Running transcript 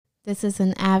This is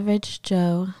an Average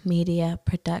Joe Media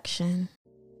production.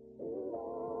 And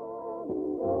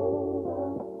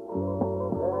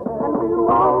we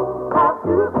won't have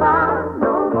to cry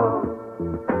no more.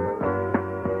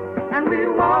 And we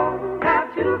won't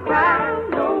have to cry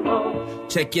no more.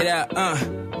 Check it out,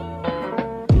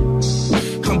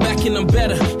 I'm back and I'm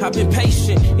better. I've been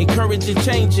patient, encouraging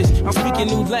changes. I'm speaking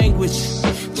new language.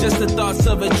 Just the thoughts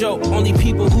of a joke. Only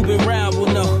people who've been around will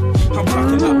know. I'm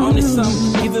talking about owning some,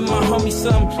 giving my homie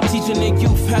some, teaching the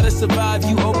youth how to survive.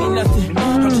 You owe me nothing.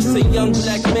 I'm just a young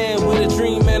black man with a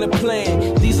dream and a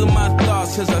plan. These are my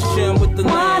thoughts as I share them with the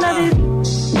land.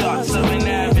 Thoughts of an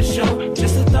average Joe,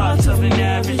 just the thoughts of an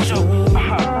average Joe.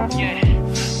 Yeah.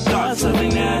 Thoughts of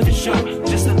an average Joe,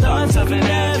 just the thoughts of an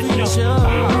average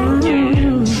Joe.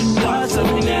 Yeah. Thoughts of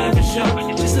an average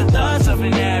Joe, just the thoughts of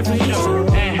an average Joe.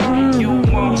 And you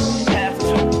won't have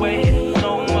to wait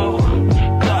no more.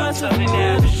 Thoughts of an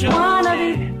average Joe.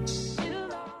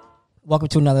 Welcome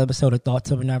to another episode of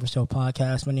Thoughts of an Average Joe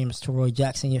podcast. My name is Teroy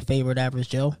Jackson, your favorite Average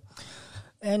Joe.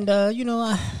 And, I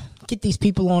get these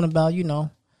people on about,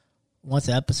 once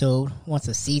an episode, once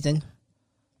a season.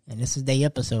 And this is their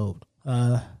episode.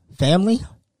 Family,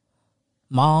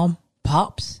 mom,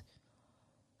 pops,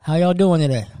 how y'all doing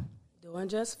today? Doing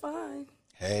just fine.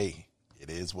 Hey, it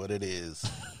is what it is.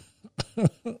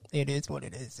 It is what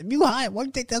it is. If you hot, why don't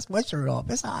you take that sweatshirt off?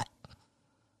 It's hot.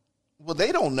 Well,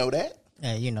 they don't know that.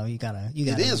 Hey, you gotta.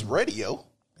 It is radio.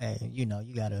 Hey, you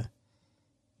gotta.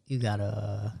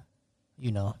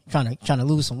 Trying to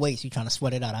lose some weight. So you trying to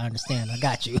sweat it out. I understand. I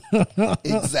got you.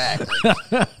 Exactly.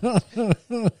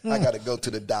 I got to go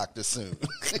to the doctor soon.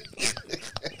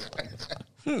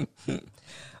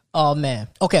 Oh man.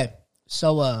 Okay.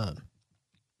 So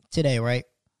today, right?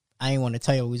 I ain't want to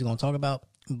tell you what we was gonna talk about,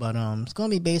 but it's gonna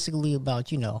be basically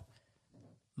about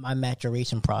my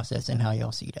maturation process and how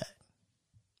y'all see that.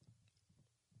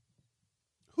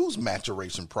 Whose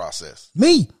maturation process?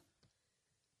 Me.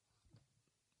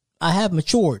 I have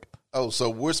matured. Oh, so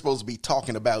we're supposed to be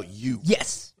talking about you.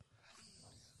 Yes.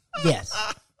 Yes.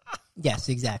 Yes,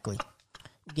 exactly.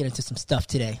 We'll get into some stuff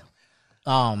today.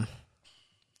 So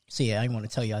yeah, I didn't want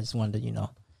to tell you. I just wanted to,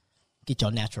 get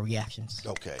your natural reactions.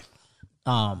 Okay.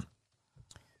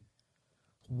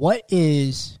 What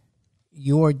is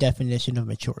your definition of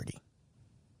maturity?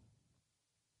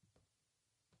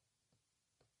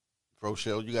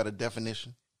 Rochelle, you got a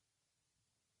definition?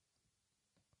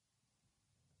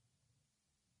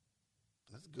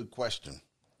 That's a good question.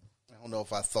 I don't know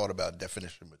if I thought about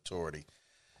definition of maturity.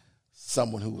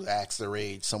 Someone who acts their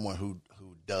age, someone who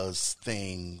does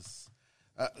things.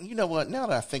 You know what? Now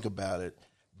that I think about it,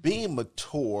 being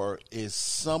mature is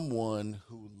someone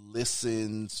who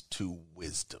listens to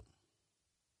wisdom.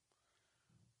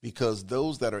 Because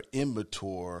those that are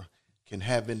immature can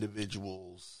have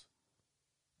individuals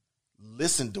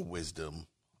listen to wisdom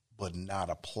but not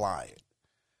apply it.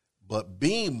 But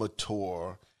being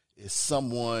mature is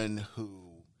someone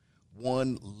who,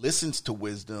 one, listens to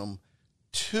wisdom,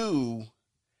 two,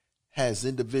 has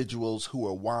individuals who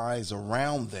are wise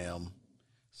around them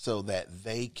so that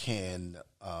they can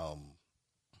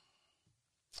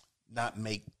not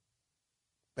make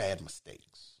bad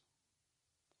mistakes.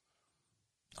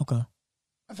 Okay.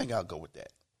 I think I'll go with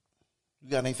that. You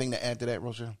got anything to add to that,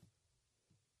 Rochelle?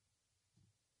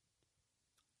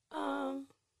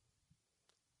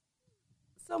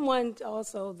 Someone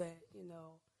also that,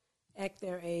 act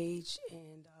their age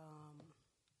and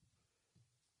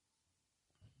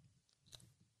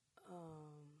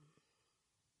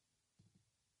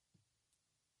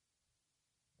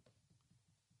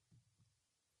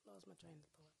lost my train of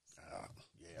thought.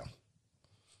 Yeah.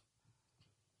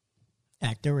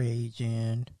 Act their age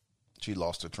and She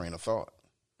lost her train of thought.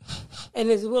 And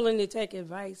is willing to take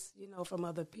advice, from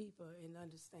other people and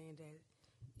understand that,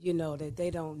 that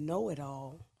they don't know it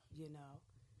all,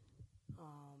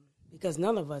 because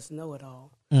none of us know it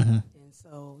all. Mm-hmm. And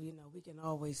so, we can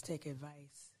always take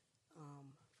advice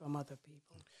from other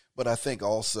people. But I think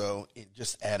also,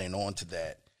 just adding on to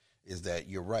that, is that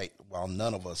you're right. While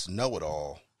none of us know it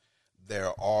all,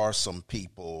 there are some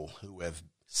people who have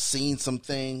seen some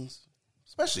things,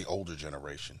 especially older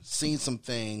generation, seen some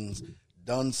things,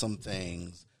 done some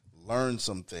things, learned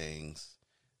some things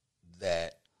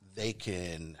that they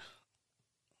can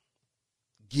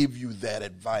give you that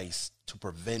advice to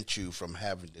prevent you from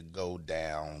having to go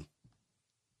down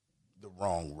the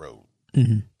wrong road.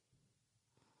 Mm-hmm.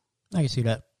 I can see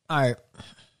that. All right.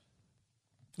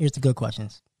 Here's the good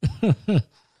questions.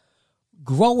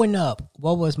 Growing up,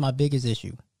 what was my biggest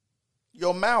issue?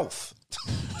 Your mouth.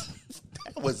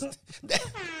 That was...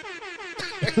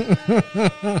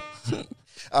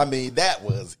 I mean, that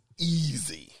was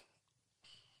easy.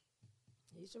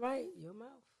 He's right. Your mouth.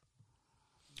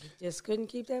 You just couldn't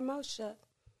keep that mouth shut.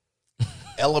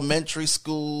 Elementary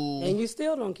school. And you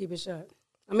still don't keep it shut.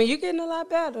 I mean, you're getting a lot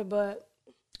better, but.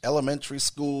 Elementary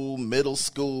school, middle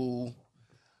school.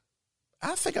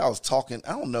 I think I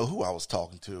don't know who I was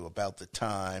talking to about the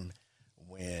time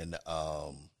when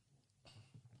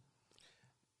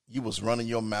you was running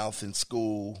your mouth in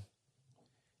school,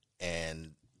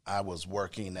 and I was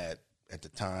working at the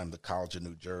time, the College of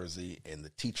New Jersey, and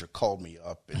the teacher called me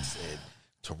up and said,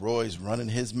 Teroy's running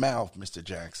his mouth, Mr.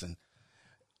 Jackson.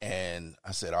 And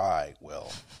I said, all right,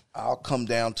 well, I'll come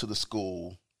down to the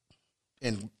school.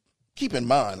 And keep in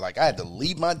mind, like, I had to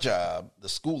leave my job. The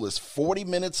school is 40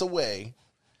 minutes away.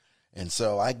 And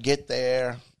so I get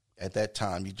there. At that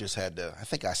time, you just had to, I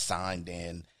think I signed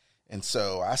in. And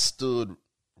so I stood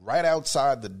right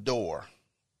outside the door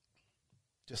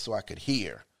just so I could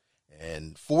hear.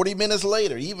 And 40 minutes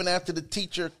later, even after the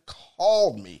teacher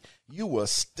called me, you were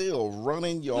still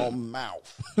running your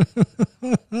mouth.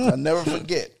 I'll never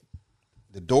forget.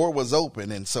 The door was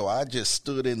open, and so I just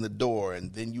stood in the door,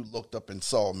 and then you looked up and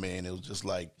saw me, and it was just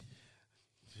like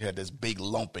you had this big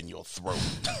lump in your throat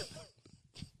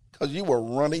because you were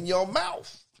running your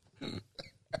mouth.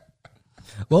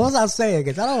 What was I saying?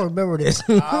 Because I don't remember this.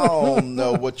 I don't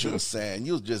know what you were saying.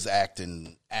 You was just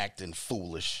acting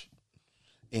foolish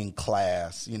in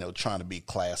class, trying to be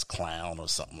class clown or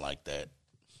something like that.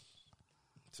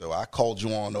 So I called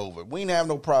you on over. We didn't have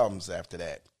no problems after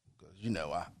that. Because,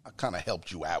 I kind of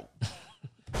helped you out.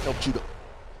 helped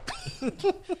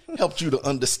you to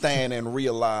understand and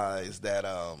realize that,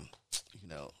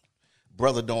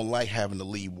 brother don't like having to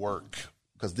leave work.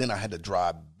 Because then I had to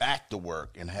drive back to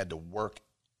work and had to work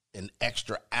an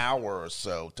extra hour or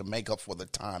so to make up for the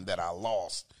time that I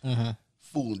lost. Mm-hmm.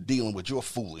 Dealing with your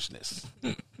foolishness.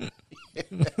 I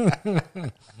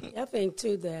think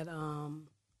too that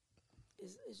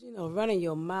is running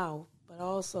your mouth, but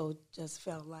also just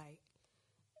felt like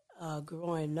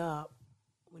growing up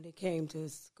when it came to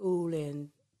school and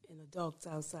adults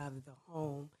outside of the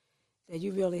home, that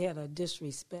you really had a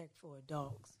disrespect for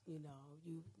adults. You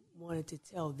wanted to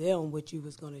tell them what you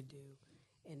was going to do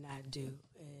and not do.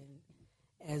 And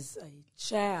as a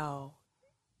child,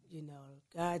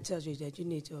 God tells you that you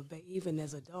need to obey, even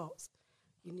as adults,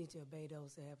 you need to obey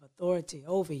those that have authority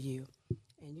over you.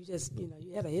 And you just,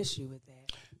 you had an issue with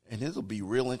that. And it'll be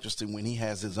real interesting when he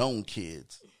has his own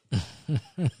kids.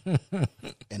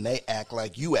 And they act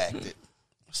like you acted.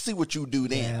 See what you do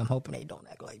then. Yeah, I'm hoping they don't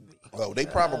act like me. Oh, they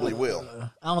probably will.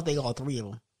 I don't think all three of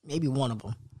them. Maybe one of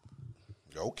them.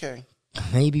 Okay.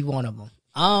 Maybe one of them.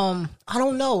 I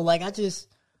don't know. Like, I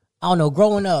don't know.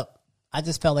 Growing up, I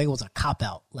just felt like it was a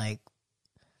cop-out. Like,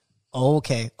 oh,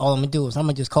 okay, all I'm going to do is I'm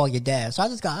going to just call your dad. So I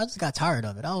just got tired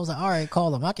of it. I was like, all right,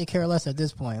 call him. I could care less at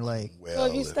this point. Like, well,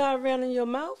 if you start running your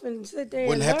mouth and sit there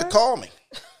wouldn't and have to call me.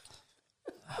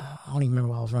 I don't even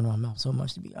remember why I was running my mouth so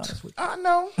much, to be honest with you. I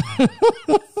know.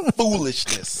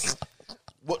 Foolishness.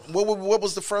 What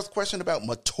was the first question about?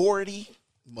 Maturity?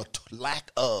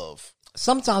 Lack of.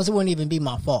 Sometimes it wouldn't even be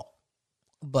my fault.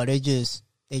 But it just.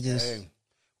 Hey,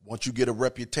 once you get a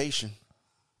reputation.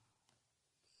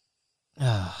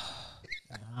 I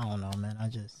don't know, man.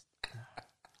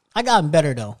 I gotten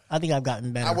better, though. I think I've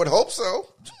gotten better. I would hope so.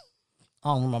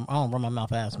 I don't run my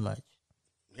mouth as much.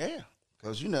 Yeah,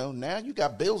 because, now you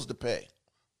got bills to pay.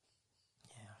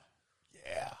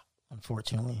 Yeah.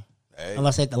 Unfortunately. Hey.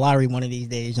 Unless I hit the lottery one of these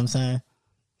days, you know what I'm saying?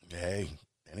 Hey,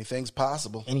 anything's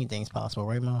possible. Anything's possible,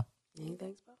 right, Mom?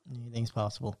 Anything's possible. Anything's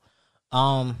possible.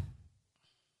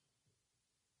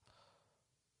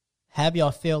 Have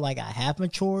y'all feel like I have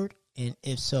matured? And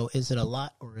if so, is it a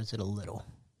lot or is it a little?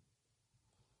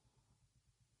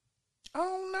 I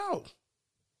don't know.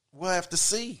 We'll have to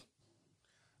see.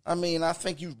 I mean, I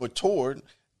think you've matured.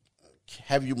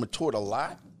 Have you matured a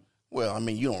lot? Well, I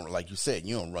mean, you don't, like you said,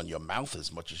 you don't run your mouth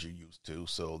as much as you used to,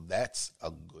 so that's a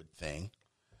good thing.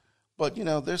 But,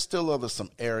 there's still some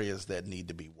areas that need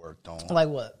to be worked on. Like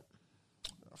what?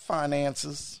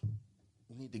 Finances.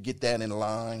 We need to get that in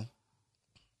line.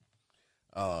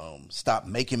 Stop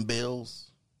making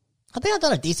bills. I think I've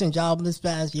done a decent job this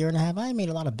past year and a half. I ain't made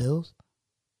a lot of bills.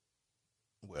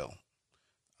 Well,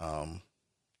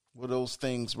 what are those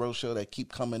things, Rochelle, that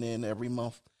keep coming in every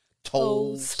month?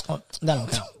 Tolls. Oh, that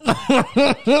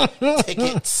don't count.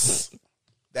 Tickets.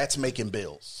 That's making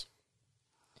bills.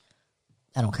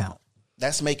 That don't count.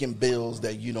 That's making bills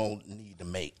that you don't need to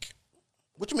make.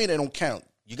 What you mean they don't count?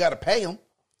 You got to pay them.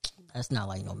 That's not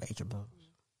like no major bill.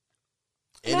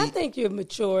 And I think you've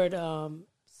matured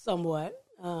somewhat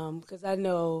because I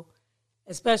know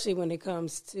especially when it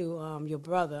comes to your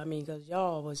brother. I mean, because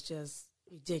y'all was just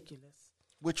ridiculous.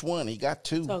 Which one? He got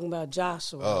two. Talking about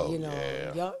Joshua, Oh, you know,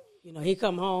 yeah. y'all, you know, he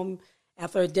come home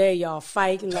after a day, y'all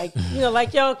fighting like, you know,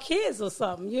 like y'all kids or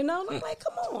something, you know. And I'm like,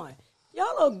 come on,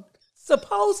 y'all are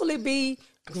supposedly be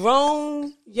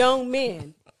grown young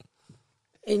men,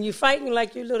 and you fighting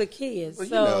like you little kids. Well,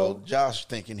 so you know, Josh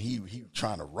thinking he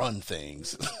trying to run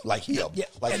things like he a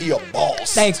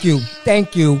boss. Thank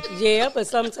you. yeah, but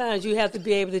sometimes you have to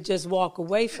be able to just walk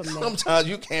away from that. Sometimes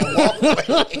you can't walk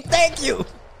away. Thank you.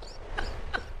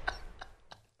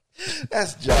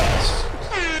 That's Josh.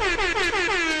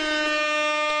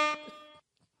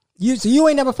 So you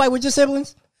ain't never fight with your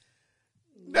siblings?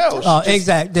 No, Oh,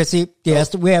 exactly. That's it. Yeah,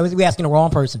 we asking the wrong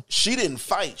person. She didn't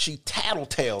fight. She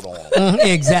tattletaled on him.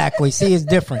 Exactly. See his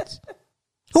difference.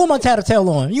 Who am I tattletale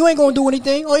on? You ain't gonna do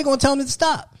anything. Or you gonna tell me to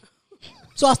stop.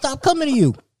 So I stopped coming to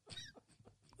you.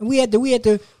 And we had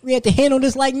to handle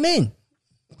this like men.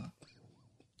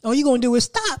 All you gonna do is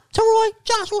stop, Teroy,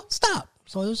 Joshua, stop.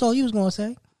 So that's all you was gonna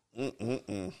say.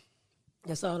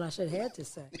 That's all I should have had to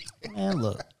say. Man,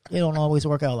 look, it don't always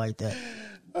work out like that.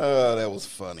 Oh, that was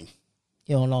funny.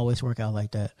 It don't always work out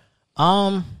like that.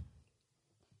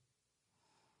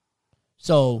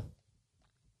 So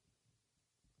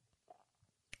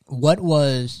what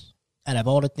was, out of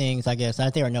all the things, I guess,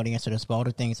 I think I know the answer to this, but all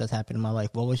the things that's happened in my life,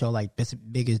 what was your like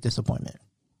biggest disappointment?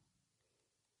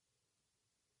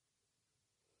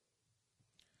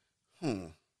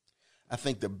 I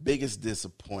think the biggest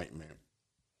disappointment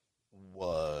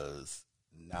was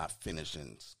not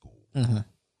finishing school. Mm-hmm.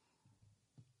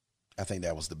 I think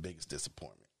that was the biggest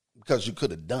disappointment because you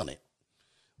could have done it,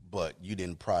 but you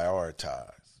didn't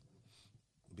prioritize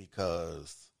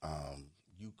because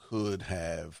you could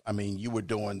have. I mean, you were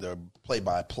doing the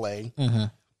play-by-play. Mm-hmm.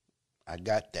 I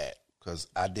got that because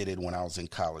I did it when I was in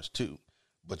college too.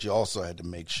 But you also had to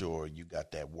make sure you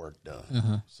got that work done.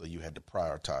 Mm-hmm. So you had to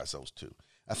prioritize those two.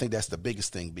 I think that's the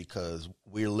biggest thing because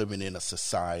we're living in a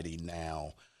society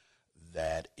now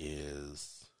that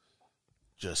is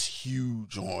just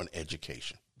huge on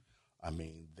education. I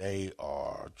mean, they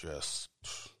are just,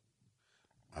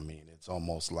 it's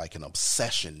almost like an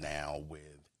obsession now with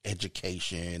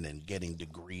education and getting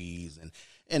degrees.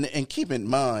 And keep in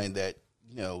mind that,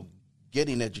 you know,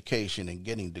 getting education and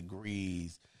getting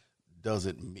degrees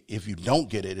doesn't, if you don't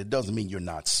get it, it doesn't mean you're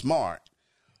not smart.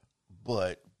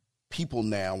 But people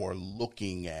now are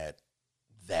looking at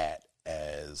that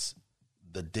as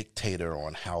the dictator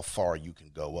on how far you can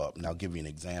go up. And I'll give you an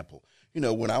example. You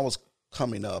know, when I was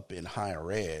coming up in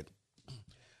higher ed,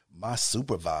 my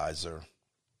supervisor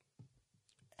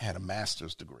had a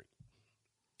master's degree.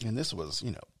 And this was,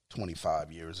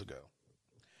 25 years ago.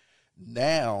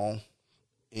 Now,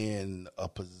 in a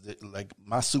position, like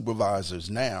my supervisors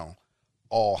now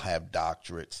all have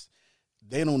doctorates.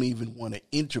 They don't even want to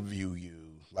interview you.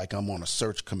 Like I'm on a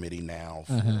search committee now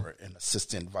for an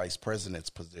assistant vice president's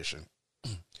position.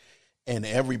 And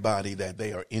everybody that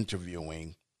they are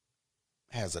interviewing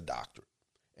has a doctorate.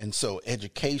 And so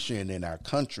education in our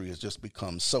country has just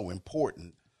become so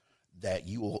important that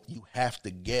you have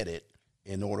to get it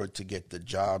in order to get the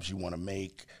jobs you want to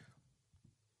make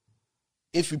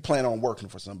if you plan on working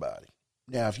for somebody.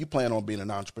 Now, if you plan on being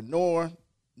an entrepreneur,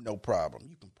 no problem.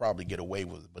 You can probably get away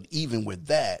with it. But even with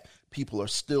that, people are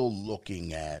still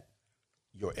looking at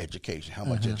your education. How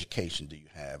much education do you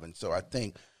have? And so I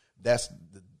think that's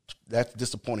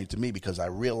disappointing to me because I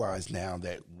realize now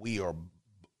that we are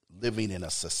living in a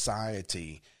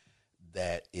society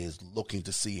that is looking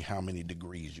to see how many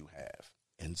degrees you have.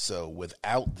 And so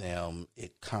without them,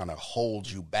 it kind of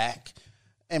holds you back.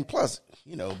 And plus,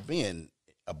 being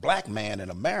a black man in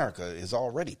America is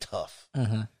already tough.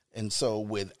 And so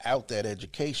without that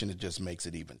education, it just makes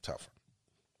it even tougher.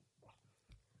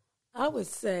 I would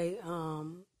say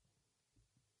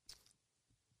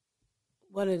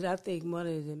one of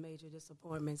the major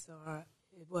disappointments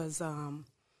was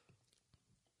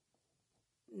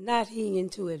not heeding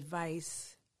to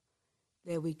advice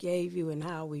that we gave you and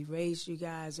how we raised you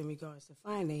guys in regards to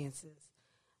finances.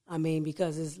 I mean,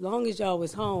 because as long as y'all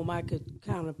was home, I could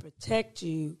kind of protect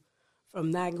you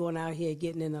from not going out here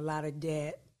getting in a lot of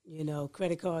debt.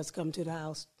 Credit cards come to the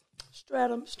house,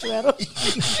 stratum.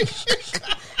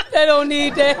 They don't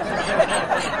need that.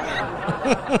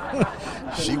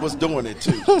 She was doing it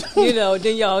too.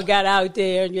 Then y'all got out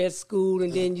there and you're at school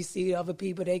and then you see other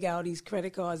people, they got all these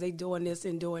credit cards, they doing this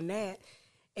and doing that.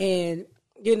 And,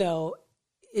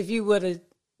 if you would have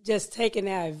just taken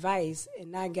our advice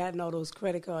and not gotten all those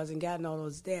credit cards and gotten all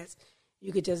those debts,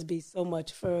 you could just be so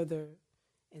much further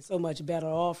and so much better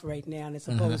off right now, and as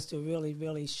opposed to really,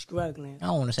 really struggling. I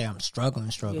don't want to say I'm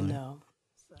struggling.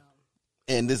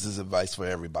 And this is advice for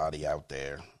everybody out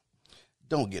there.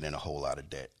 Don't get in a whole lot of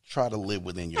debt. Try to live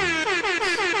within your means.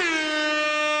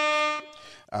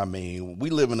 I mean, we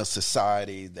live in a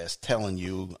society that's telling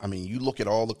you, I mean, you look at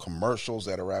all the commercials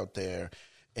that are out there,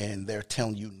 and they're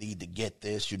telling you need to get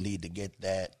this, you need to get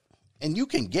that. And you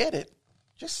can get it.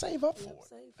 Just save up for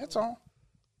it. That's all.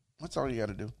 That's all you got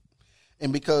to do.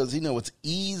 And because, it's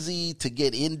easy to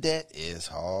get in debt, it's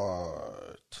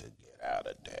hard to get out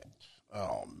of debt.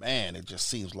 Oh, man, it just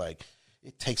seems like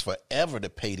it takes forever to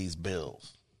pay these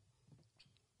bills.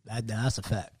 That's a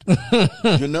fact.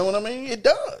 You know what I mean? It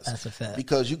does. That's a fact.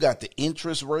 Because you got the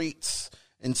interest rates.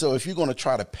 And so if you're going to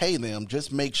try to pay them,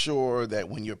 just make sure that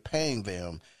when you're paying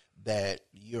them, that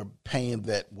you're paying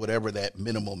that whatever that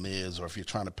minimum is, or if you're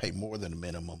trying to pay more than a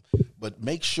minimum. But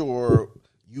make sure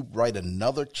you write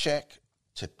another check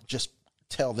to just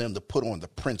tell them to put on the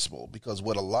principal. Because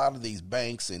what a lot of these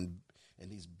banks and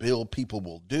these bill people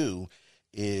will do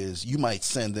is you might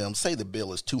send them, say the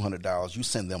bill is $200, you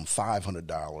send them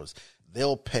 $500.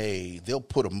 They'll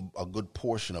put a good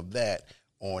portion of that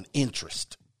on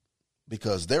interest,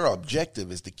 because their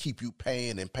objective is to keep you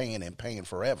paying and paying and paying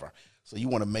forever. So you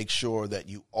want to make sure that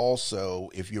you also,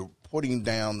 if you're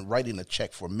writing a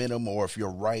check for minimum, or if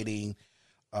you're writing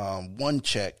one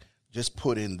check, just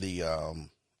put in the,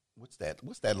 what's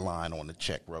that line on the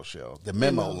check, Rochelle? The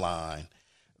memo line.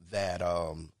 That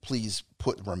please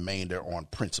put remainder on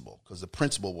principal, because the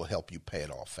principal will help you pay it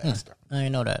off faster. I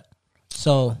didn't know that.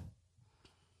 So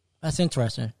that's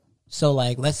interesting. So,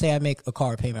 like, let's say I make a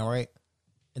car payment, right?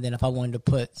 And then if I wanted to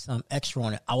put some extra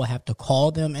on it, I would have to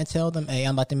call them and tell them, hey,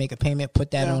 I'm about to make a payment,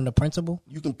 put that on the principal?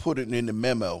 You can put it in the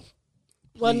memo.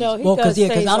 Well, no, he does say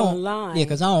it's online. Yeah,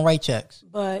 because I don't write checks.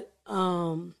 But, I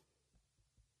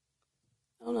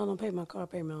don't pay my car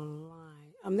payment online.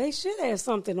 They should have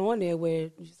something on there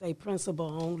where you say principal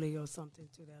only or something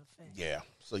to that effect. Yeah,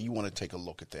 so you want to take a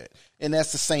look at that. And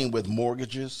that's the same with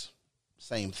mortgages.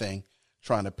 Same thing.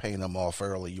 Trying to pay them off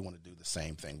early, you want to do the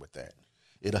same thing with that.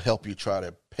 It'll help you try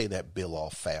to pay that bill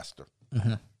off faster.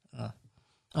 Mm-hmm. I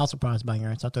was surprised by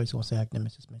your answer. I thought you were going to say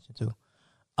academics just mentioned too.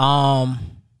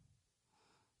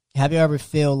 Have you ever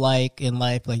feel like in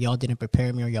life, like y'all didn't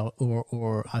prepare me,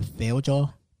 or I failed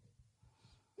y'all?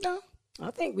 No. I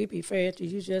think we prepared you.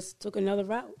 You just took another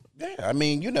route. Yeah, I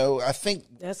mean, I think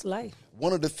that's life.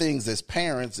 One of the things as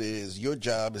parents is your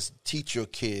job is to teach your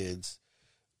kids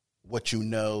what you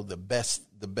know, the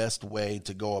best way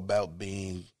to go about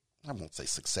being, I won't say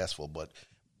successful, but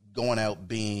going out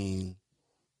being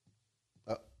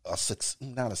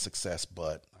not a success,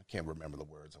 but I can't remember the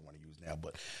words I want to use now,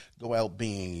 but go out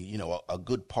being, a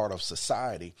good part of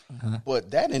society. Uh-huh. But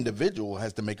that individual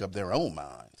has to make up their own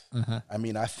minds. Uh-huh. I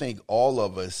mean, I think all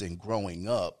of us in growing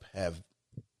up have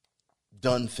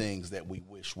done things that we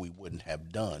wish we wouldn't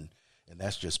have done, and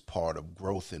that's just part of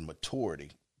growth and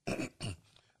maturity.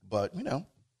 But,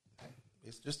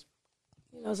 it's just...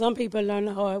 some people learn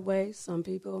the hard way. Some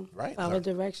people follow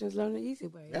directions, learn the easy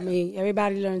way. Yeah. I mean,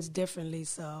 everybody learns differently,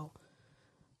 so,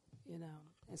 And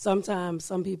sometimes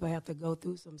some people have to go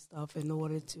through some stuff in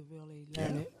order to really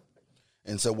learn it.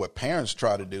 And so what parents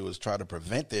try to do is try to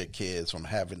prevent their kids from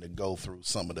having to go through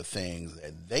some of the things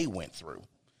that they went through.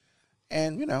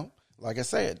 And, like I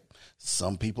said,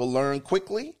 some people learn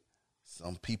quickly.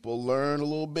 Some people learn a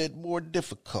little bit more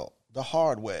difficult, the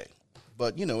hard way.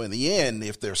 But, in the end,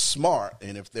 if they're smart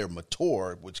and if they're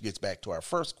mature, which gets back to our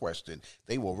first question,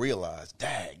 they will realize,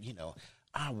 dang,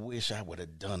 I wish I would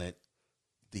have done it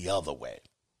the other way.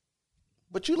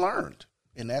 But you learned,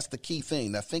 and that's the key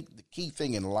thing. I think the key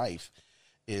thing in life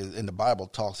is, and the Bible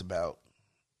talks about,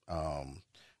 I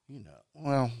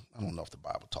don't know if the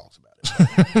Bible talks about it.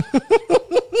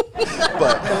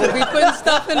 But don't be putting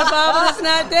stuff in the Bible that's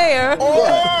not there.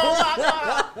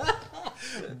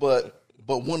 But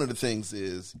one of the things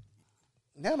is,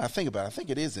 now that I think about it, I think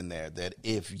it is in there that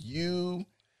if you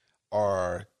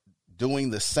are doing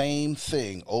the same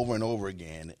thing over and over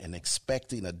again and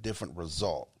expecting a different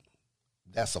result,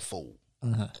 that's a fool.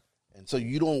 Uh-huh. And so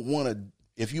you don't want to,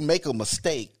 if you make a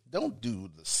mistake, don't do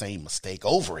the same mistake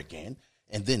over again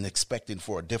and then expecting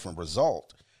for a different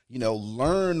result.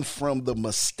 Learn from the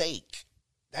mistake.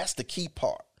 That's the key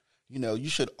part. You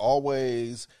should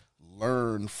always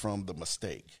learn from the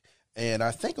mistake. And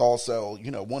I think also,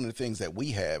 one of the things that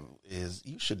we have is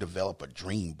you should develop a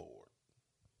dream board.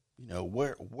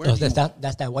 That's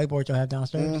that whiteboard you have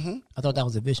downstairs? Mm-hmm. I thought that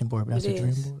was a vision board, but that's a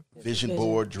dream board. Vision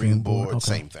board, dream board, okay.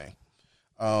 Same thing.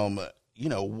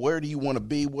 Where do you want to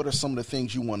be? What are some of the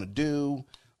things you want to do?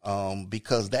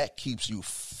 Because that keeps you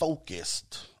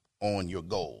focused on your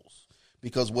goals.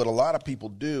 Because what a lot of people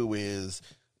do is,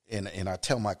 And I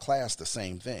tell my class the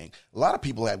same thing. A lot of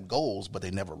people have goals, but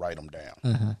they never write them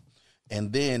down.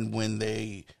 And then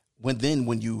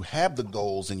when you have the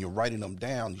goals and you're writing them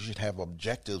down, you should have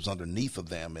objectives underneath of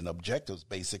them. And objectives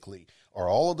basically are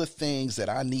all of the things that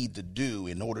I need to do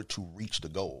in order to reach the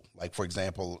goal. Like, for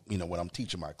example, when I'm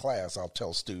teaching my class, I'll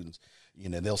tell students,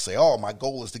 they'll say, oh, my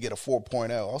goal is to get a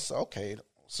 4.0. I'll say, okay,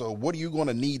 so what are you going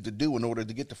to need to do in order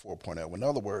to get to 4.0? In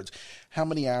other words, how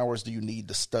many hours do you need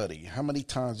to study? How many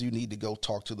times do you need to go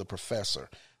talk to the professor?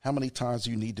 How many times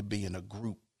do you need to be in a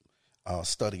group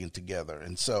studying together?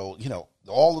 And so,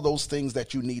 all of those things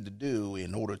that you need to do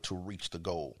in order to reach the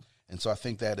goal. And so I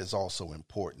think that is also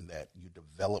important, that you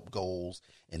develop goals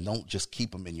and don't just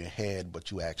keep them in your head,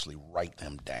 but you actually write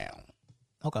them down.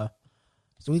 Okay.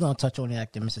 So we're going to touch on the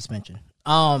academic suspension.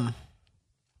 I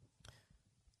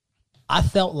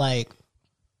felt like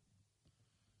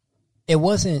it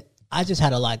wasn't, I just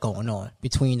had a lot going on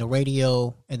between the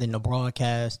radio and then the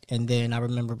broadcast. And then I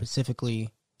remember specifically,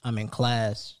 I'm in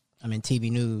class, I'm in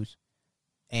TV news.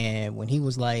 And when he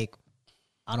was like,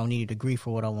 I don't need a degree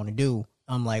for what I want to do,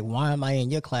 I'm like, why am I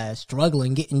in your class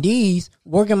struggling, getting D's,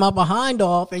 working my behind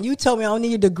off, and you tell me I don't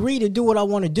need a degree to do what I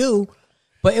want to do?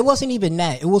 But it wasn't even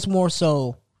that. It was more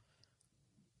so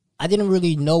I didn't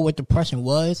really know what depression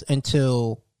was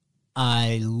until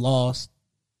I lost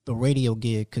the radio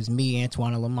gig, because me,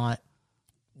 Antoine, and Lamont,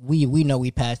 we know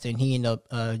we passed it, and he ended up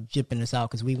jipping us out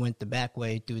because we went the back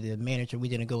way through the manager. We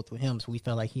didn't go through him, so we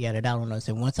felt like he had it out on us.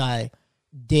 And once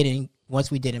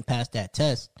we didn't pass that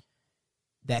test,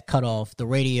 that cut off the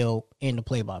radio and the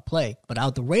play-by-play. But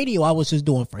out the radio, I was just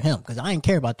doing for him because I didn't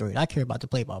care about the radio. I care about the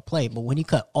play-by-play. But when he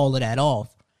cut all of that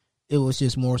off, it was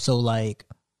just more so like,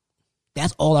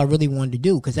 that's all I really wanted to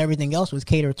do, because everything else was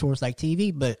catered towards like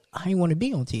TV, but I didn't want to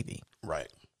be on TV.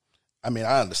 Right. I mean,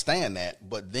 I understand that,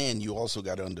 but then you also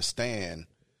got to understand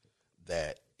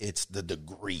that it's the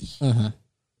degree. Mm-hmm.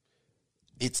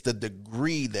 It's the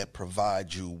degree that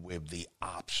provides you with the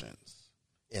options.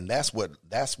 And that's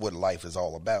what life is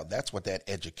all about. That's what that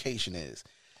education is.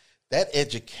 That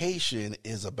education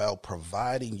is about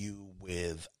providing you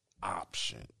with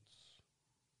options.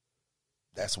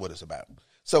 That's what it's about.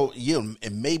 So,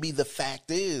 and maybe the fact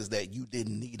is that you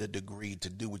didn't need a degree to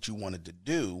do what you wanted to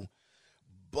do,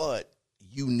 but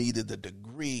you needed the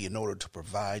degree in order to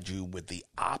provide you with the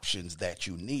options that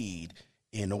you need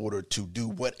in order to do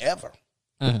whatever.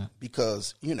 Mm-hmm.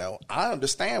 Because, I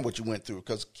understand what you went through,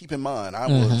 because keep in mind,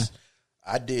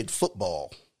 I did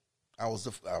football. I was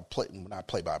not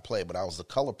play-by-play, but I was the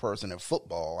color person in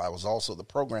football. I was also the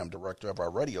program director of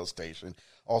our radio station,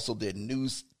 also did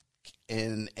news,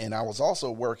 and I was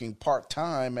also working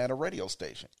part-time at a radio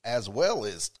station, as well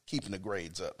as keeping the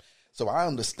grades up. So I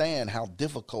understand how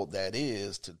difficult that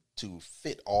is to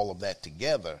fit all of that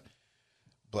together.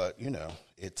 But,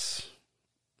 it's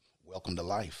welcome to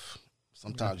life.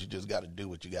 Sometimes you just got to do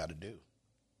what you got to do.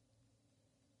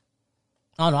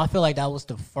 I don't know. I feel like that was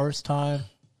the first time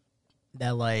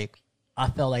that, I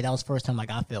felt like that was the first time, I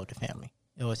failed the family.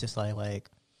 It was just like.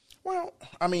 Well,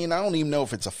 I mean, I don't even know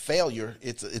if it's a failure.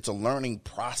 It's a learning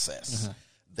process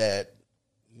that,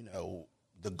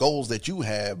 the goals that you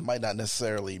have might not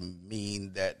necessarily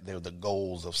mean that they're the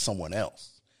goals of someone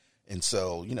else. And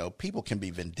so, people can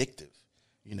be vindictive.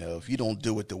 If you don't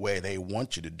do it the way they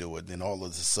want you to do it, then all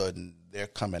of a sudden they're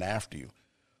coming after you.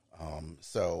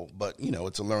 But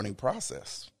it's a learning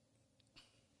process.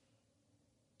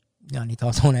 Got any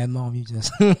thoughts on that, Mom? You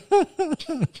just,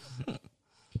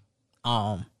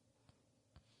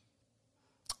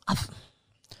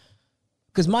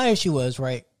 because my issue was,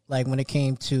 right, when it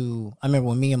came to, I remember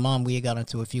when me and Mom, we had got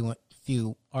into a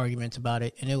few arguments about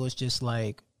it, and it was just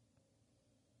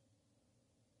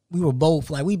we both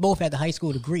had the high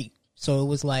school degree. So it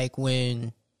was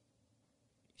when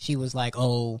she was like,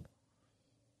 oh,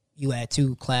 you had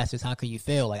 2 classes, how could you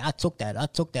fail? I took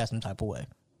that some type of way.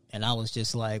 And I was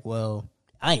just like, well,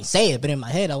 I didn't say it, but in my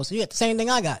head, I was, you got the same thing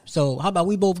I got. So how about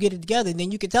we both get it together, and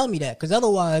then you can tell me that. Because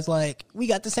otherwise, we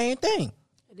got the same thing.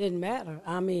 It didn't matter.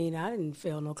 I mean, I didn't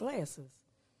fail no classes.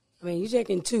 I mean, you're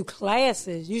taking 2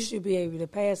 classes. You should be able to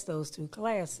pass those 2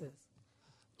 classes.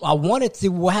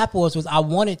 What happened was I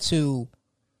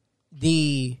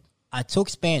took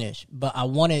Spanish, but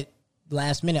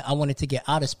last minute, I wanted to get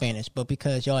out of Spanish, but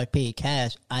because y'all had paid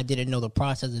cash, I didn't know the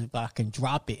process if I can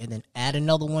drop it and then add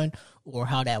another one, or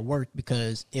how that worked,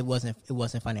 because it wasn't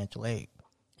financial aid.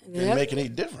 It didn't make any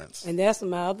difference. And that's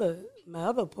my other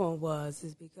point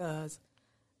is because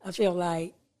I feel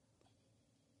like,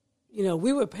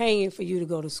 we were paying for you to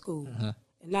go to school. Mm-hmm.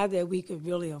 And not that we could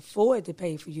really afford to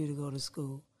pay for you to go to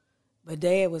school. But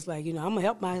Dad was like, I'm going to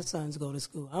help my sons go to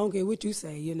school. I don't care what you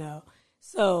say,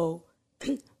 So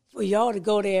for y'all to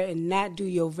go there and not do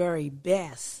your very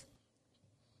best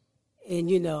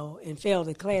and, and fail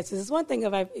the classes, it's one thing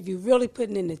if you're really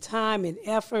putting in the time and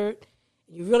effort,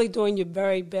 you're really doing your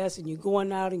very best and you're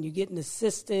going out and you're getting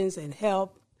assistance and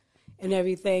help and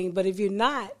everything. But if you're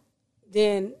not,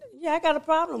 then, I got a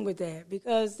problem with that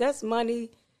because that's money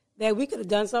that we could have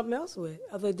done something else with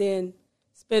other than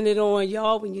spend it on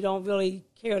y'all when you don't really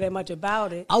care that much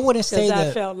about it. I wouldn't say that.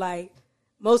 I felt like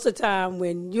most of the time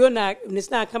when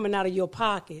it's not coming out of your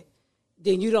pocket,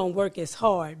 then you don't work as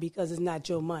hard because it's not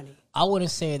your money. I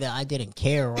wouldn't say that I didn't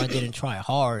care or I didn't try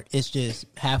hard. It's just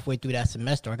halfway through that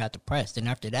semester I got depressed, and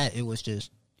after that it was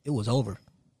over.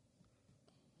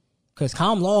 Because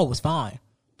comm law was fine,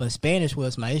 but Spanish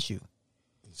was my issue.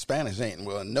 Spanish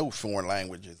no foreign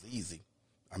language is easy.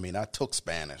 I mean, I took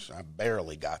Spanish. I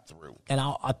barely got through. And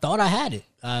I thought I had it.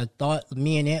 I thought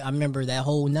I remember that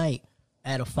whole night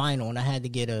at a final, and I had to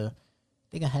get a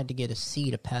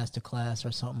C to pass the class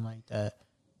or something like that.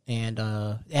 And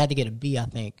I had to get a B, I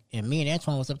think. And me and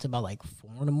Antoine was up to about like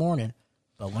 4 a.m.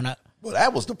 But when well,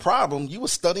 that was the problem. You were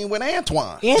studying with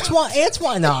Antoine.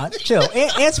 Antoine, nah, chill.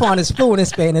 Antoine is fluent in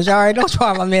Spanish. All right, don't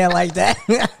try my man like that.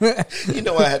 I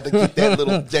had to get that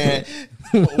little Dan.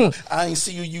 I ain't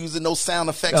see you using no sound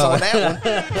effects on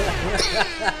that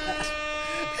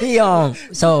one.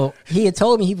 So he had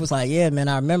told me, he was like, yeah, man,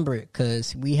 I remember it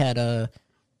because we had took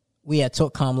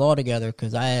comm law together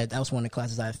because that was one of the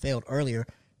classes I had failed earlier,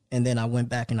 and then I went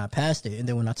back and I passed it. And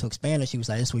then when I took Spanish, he was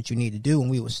like, "This is what you need to do."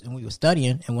 And we were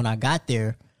studying, and when I got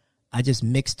there, I just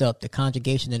mixed up the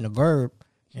conjugation and the verb,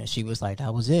 and she was like,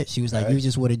 "That was it." She was like, "You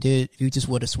just would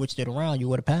have switched it around, you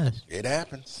would have passed." It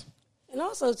happens. And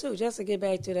also too, just to get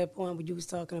back to that point where you was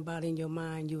talking about in your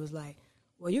mind, you was like,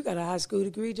 "Well, you got a high school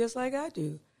degree just like I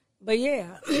do," but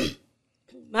yeah,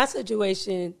 my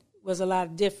situation was a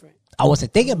lot different. I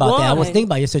wasn't thinking about that. I wasn't thinking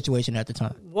about your situation at the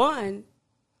time. One,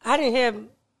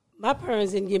 my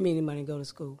parents didn't give me any money to go to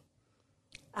school.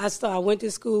 I went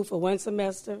to school for 1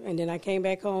 semester, and then I came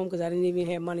back home because I didn't even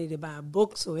have money to buy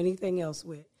books or anything else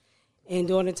with. And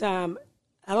during the time,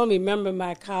 I don't remember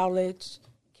my college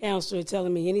counselor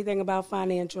telling me anything about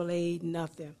financial aid,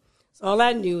 nothing. So all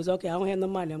I knew was, okay, I don't have no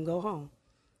money, I'm going to go home.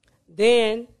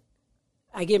 Then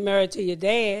I get married to your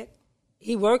dad.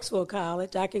 He works for a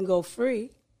college. I can go free.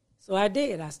 So I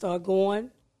did. I started going.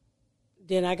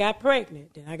 Then I got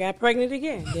pregnant. Then I got pregnant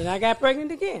again. Then I got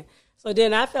pregnant again. So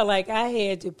then I felt like I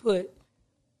had to put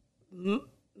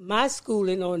my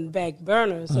schooling on the back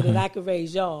burner so that I could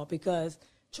raise y'all, because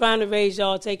trying to raise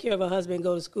y'all, take care of a husband, and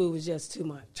go to school was just too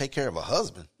much. Take care of a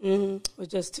husband? Mm-hmm. Was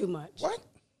just too much. What?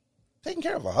 Taking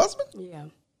care of a husband? Yeah.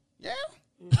 Yeah?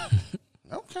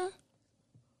 Mm-hmm. Okay.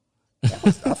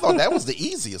 I thought that was the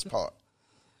easiest part.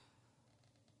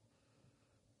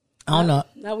 I don't know.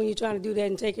 Not when you're trying to do that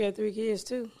and take care of 3 kids,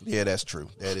 too. Yeah, that's true.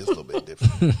 That is a little bit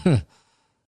different.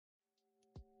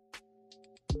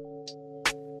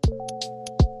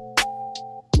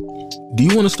 Do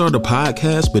you want to start a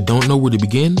podcast but don't know where to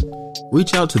begin?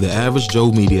 Reach out to The Average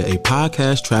Joe Media, a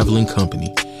podcast traveling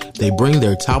company. They bring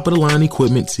their top-of-the-line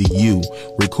equipment to you,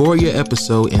 record your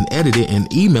episode, and edit it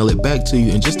and email it back to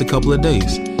you in just a couple of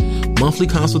days. Monthly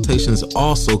consultations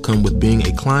also come with being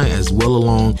a client as well,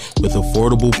 along with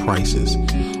affordable prices.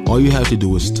 All you have to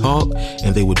do is talk,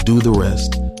 and they will do the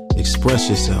rest. Express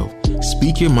yourself,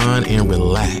 speak your mind, and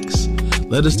relax.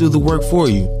 Let us do the work for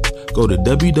you. Go to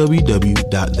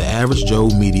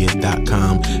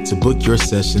www.theaveragejoemedia.com to book your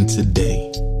session today.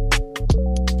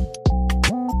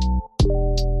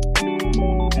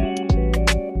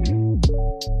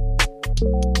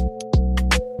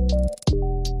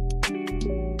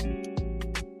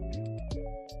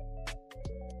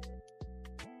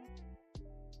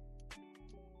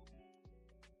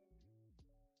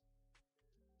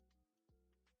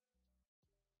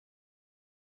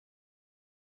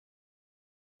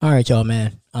 All right, y'all,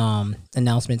 man.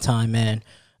 Announcement time, man.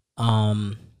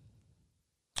 The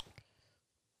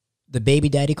Baby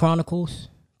Daddy Chronicles,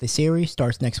 the series,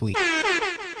 starts next week.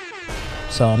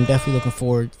 So I'm definitely looking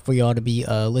forward for y'all to be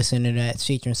listening to that,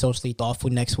 featuring Socially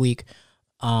Thoughtful next week.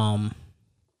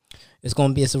 It's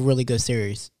a really good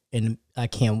series, and I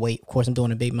can't wait. Of course, I'm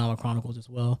doing the Baby Mama Chronicles as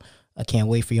well. I can't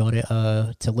wait for y'all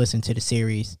to listen to the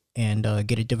series and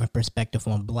get a different perspective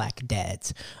on Black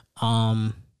dads.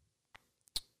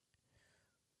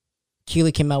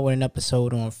 Keely came out with an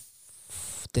episode on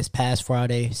this past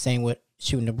Friday, same with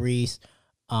Shooting the Breeze.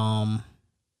 Socially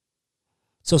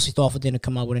Thoughtful didn't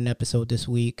come out with an episode this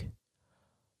week.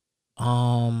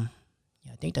 I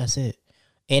think that's it.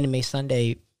 Anime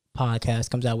Sunday podcast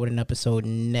comes out with an episode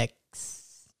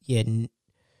next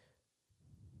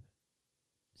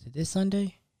Is it this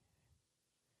Sunday?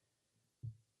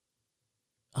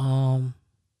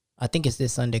 I think it's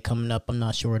this Sunday coming up. I'm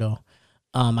not sure though.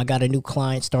 I got a new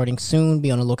client starting soon. Be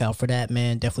on the lookout for that,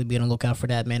 man. Definitely be on the lookout for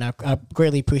that, man. I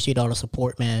greatly appreciate all the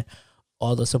support, man.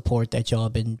 All the support that y'all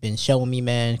been showing me,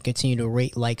 man. Continue to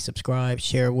rate, like, subscribe,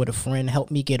 share with a friend. Help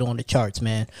me get on the charts,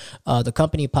 man. The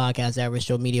company podcast, Average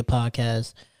Joe Media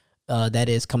Podcast, that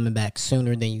is coming back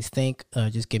sooner than you think.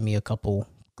 Just give me a couple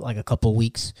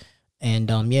weeks. And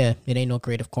yeah, it ain't no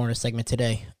Creative Corner segment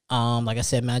today. Like I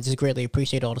said, man, I just greatly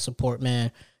appreciate all the support,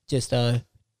 man. Just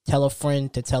tell a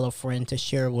friend to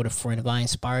share it with a friend. If I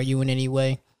inspire you in any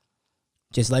way,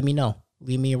 just let me know.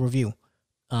 Leave me a review.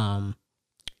 And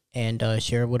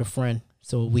share it with a friend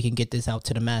so we can get this out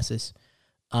to the masses.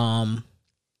 I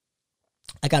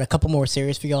got a couple more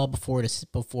series for y'all before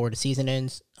the season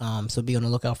ends. So be on the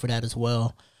lookout for that as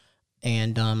well.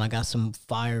 And I got some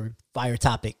fire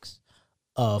topics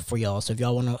for y'all. So if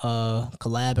y'all want to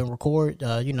collab and record,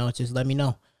 just let me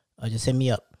know. Just hit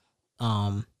me up.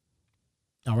 All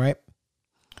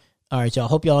right, y'all.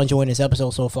 Hope y'all enjoying this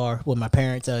episode so far with my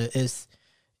parents. It's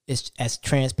as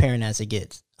transparent as it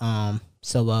gets.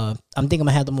 So I'm thinking I'm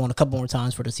gonna have them on a couple more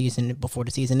times for the season before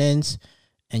the season ends.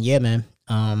 And yeah, man.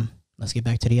 Let's get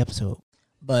back to the episode.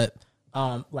 But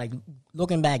like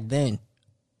looking back then,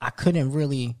 I couldn't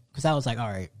really, because I was like, all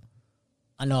right,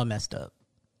 I know I messed up.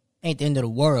 Ain't the end of the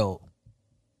world.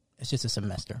 It's just a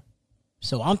semester.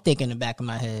 So I'm thinking in the back of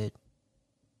my head,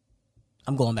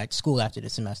 I'm going back to school after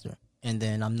this semester. And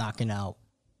then I'm knocking out,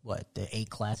 the 8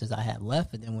 classes I had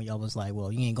left. And then when y'all was like,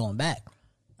 well, you ain't going back.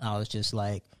 I was just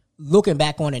like, looking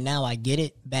back on it now, I get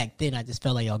it. Back then, I just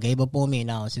felt like y'all gave up on me. And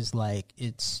now it's just like,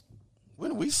 it's... When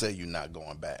did we say you're not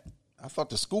going back? I thought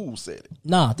the school said it.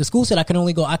 Nah, the school said I could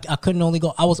only go. I couldn't only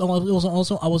go. I was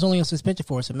only on suspension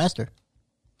for a semester.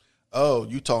 Oh,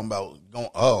 you talking about going?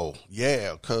 Oh,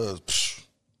 yeah, because,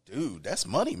 dude, that's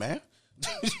money, man.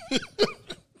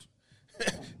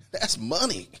 That's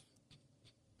money.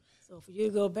 So for you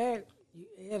to go back,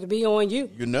 it had to be on you.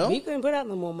 You know? We couldn't put out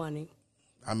no more money.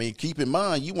 I mean, keep in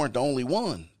mind, you weren't the only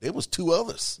one. There was 2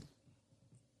 others.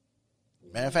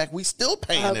 Matter of fact, we still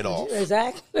paying it off.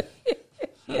 Exactly.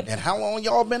 And how long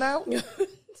y'all been out?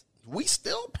 We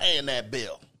still paying that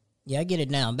bill. Yeah, I get it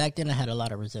now. Back then, I had a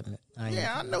lot of resentment.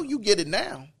 I know you get it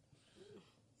now.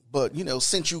 But,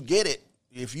 since you get it,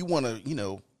 if you want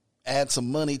to, add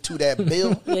some money to that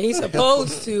bill. Yeah, he's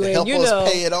supposed to. And, help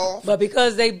us pay it off. But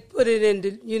because they put it in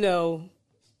the,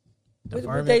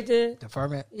 what they did.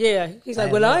 Deferment. Yeah. He's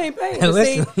like, well, I ain't paying.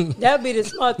 See, that'd be the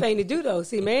smart thing to do, though.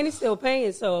 See, Manny's still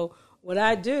paying. So what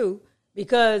I do,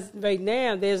 because right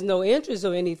now there's no interest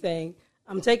or anything,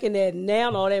 I'm taking that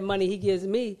now, all that money he gives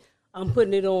me, I'm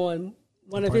putting it on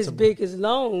one of his biggest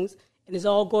loans, and it's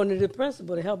all going to the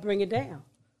principal to help bring it down.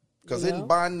 Because isn't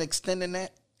Biden extending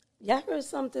that? Yeah, I heard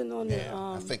something on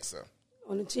I think so.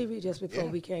 On the TV just before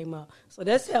we came up. So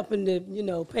that's helping to,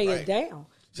 pay it down.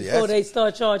 See, before they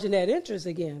start charging that interest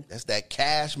again. That's that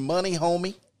cash money, homie.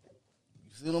 You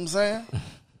see what I'm saying?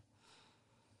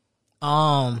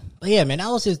 But yeah, man,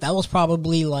 that was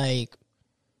probably like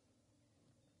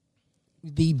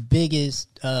the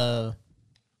biggest, that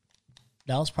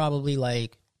was probably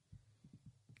like,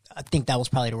 I think that was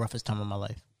probably the roughest time of my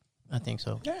life. I think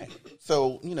so. Yeah.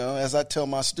 So, as I tell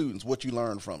my students, what you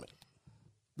learned from it?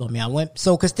 I mean,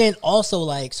 because then also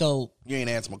like, so. You ain't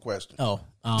answer my question. Oh,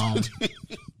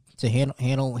 to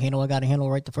handle, I got to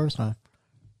handle right the first time.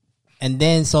 And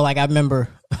then, so like, I remember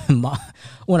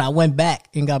when I went back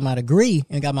and got my degree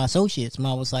and got my associates,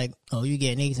 Mom was like, oh, you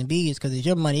getting A's and B's because it's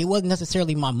your money. It wasn't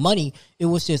necessarily my money. It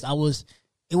was just,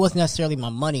 it wasn't necessarily my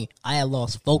money. I had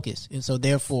lost focus. And so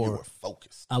therefore, you were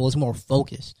focused. I was more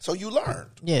focused. So you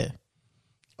learned. Yeah.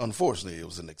 Unfortunately, it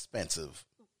was an expensive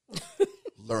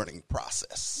learning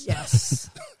process. Yes.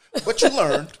 But you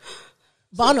learned.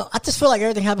 But I just feel like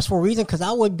everything happens for a reason, because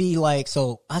I would be like,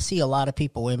 so I see a lot of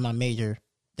people in my major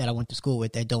that I went to school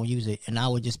with that don't use it, and I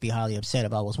would just be highly upset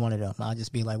if I was one of them. I'd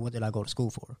just be like, what did I go to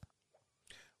school for?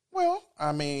 Well,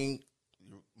 I mean,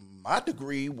 my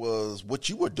degree was what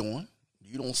you were doing.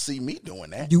 You don't see me doing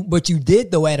that. But you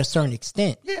did, though, at a certain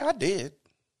extent. Yeah, I did.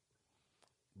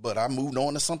 But I moved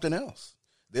on to something else.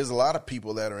 There's a lot of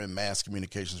people that are in mass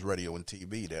communications, radio, and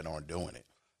TV that aren't doing it.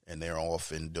 And they're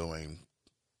often doing,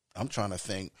 I'm trying to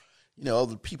think,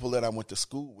 the people that I went to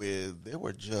school with, there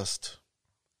were just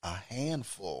a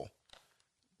handful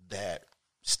that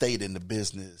stayed in the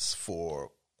business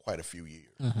for quite a few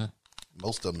years. Mm-hmm.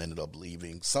 Most of them ended up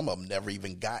leaving. Some of them never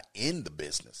even got in the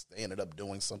business. They ended up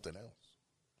doing something else.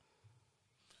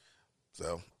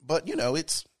 So, but,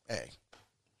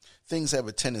 things have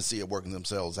a tendency of working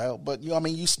themselves out. But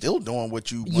you still doing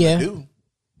what you want Yeah. to do.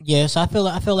 Yes, I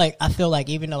feel like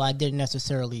even though I didn't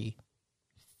necessarily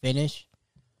finish,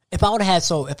 if I would have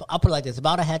had if I put it like this, if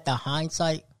I would have had the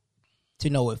hindsight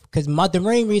to know because the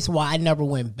main reason why I never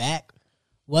went back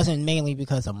wasn't mainly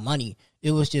because of money. It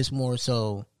was just more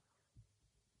so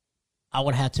I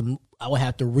would have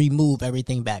to remove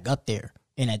everything back up there,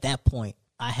 and at that point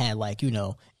I had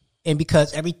and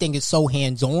because everything is so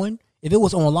hands on, if it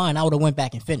was online, I would have went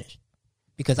back and finished.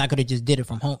 Because I could have just did it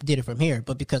from home, did it from here.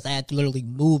 But because I had to literally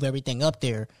move everything up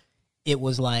there, it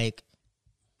was like,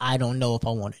 I don't know if I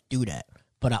want to do that.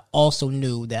 But I also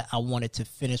knew that I wanted to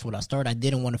finish what I started. I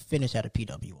didn't want to finish at a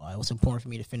PWI. It was important for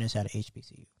me to finish at a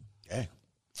HBCU. Hey,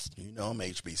 I'm a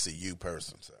HBCU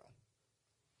person, so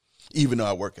even though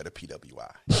I work at a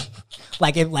PWI.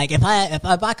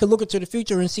 If I could look into the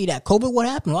future and see that COVID would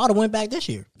happen, I would have went back this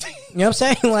year. You know what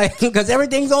I'm saying? Because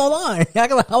everything's online.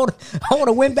 I would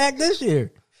have went back this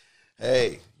year.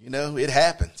 Hey, it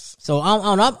happens. So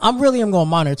I'm really going to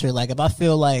monitor. If I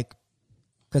feel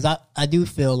because I do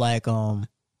feel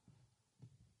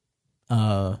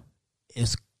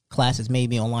it's classes may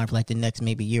be online for the next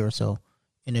maybe year or so,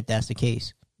 and if that's the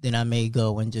case, then I may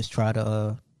go and just try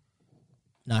to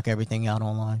knock everything out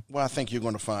online. Well, I think you're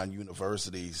going to find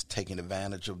universities taking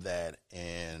advantage of that,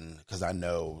 and because I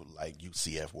know,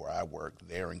 UCF, where I work,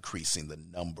 they're increasing the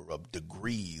number of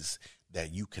degrees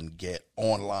that you can get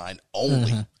online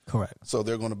only. Mm-hmm. Correct. So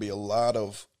there are going to be a lot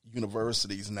of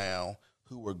universities now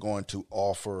who are going to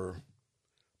offer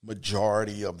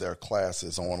majority of their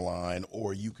classes online,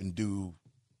 or you can do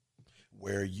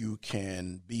where you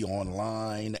can be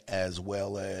online as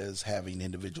well as having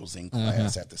individuals in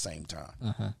class at the same time.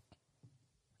 Mm-hmm.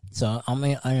 So I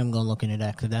am going to look into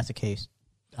that because if that's the case,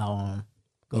 I'll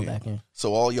go back in.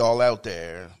 So all y'all out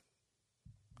there,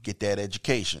 get that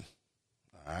education.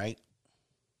 All right?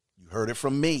 You heard it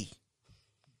from me.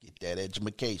 Get that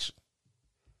education.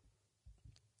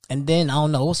 And then, I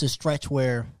don't know, what's a stretch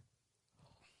where,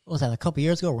 what was that, a couple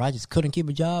years ago where I just couldn't keep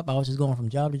a job? I was just going from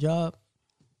job to job.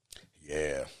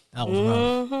 Yeah. That was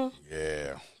rough.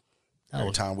 Yeah.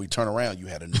 Every time we turn around, you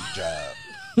had a new That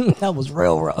job. was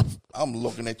real rough. I'm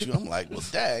looking at you. I'm like, well,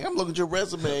 dang. I'm looking at your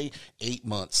resume. 8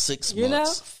 months, 6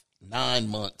 months, 9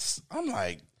 months. I'm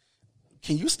like,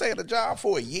 can you stay at a job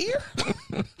for a year?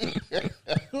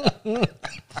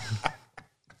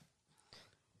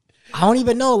 I don't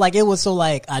even know. It was so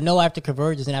I know after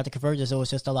Convergence, it was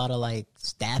just a lot of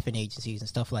staffing agencies and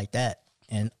stuff like that.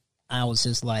 And I was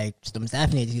just some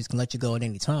staffing agencies can let you go at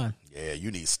any time. Yeah, you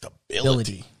need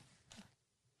stability.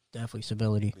 Definitely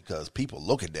stability. Because people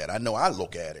look at that. I know I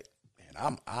look at it,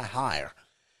 and I hire.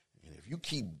 And if you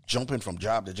keep jumping from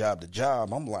job to job to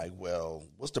job, I'm like, well,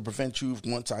 what's to prevent you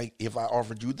if I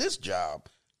offered you this job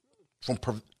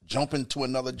from jumping to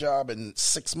another job in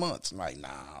 6 months? I'm like,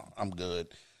 nah, I'm good.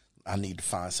 I need to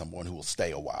find someone who will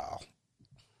stay a while.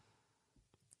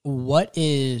 What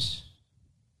is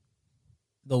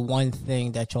the one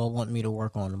thing that y'all want me to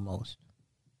work on the most?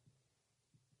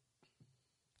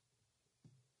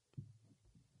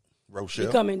 Rochelle?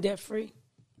 Becoming debt free.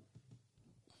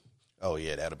 Oh,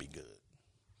 yeah, that'll be good.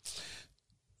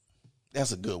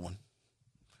 That's a good one.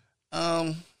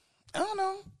 I don't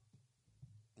know.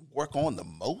 Work on the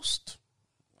most?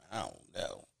 I don't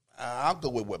know. I'll go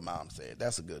with what Mom said.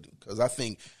 That's a good one. Because I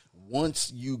think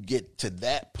once you get to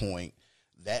that point,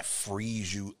 that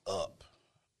frees you up.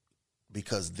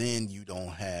 Because then you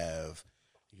don't have,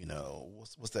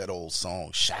 what's that old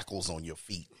song? Shackles on your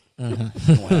feet.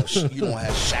 Mm-hmm. You don't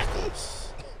have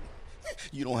shackles.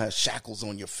 You don't have shackles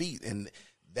on your feet. And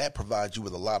that provides you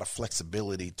with a lot of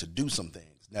flexibility to do some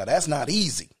things. Now, that's not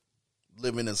easy.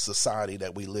 Living in a society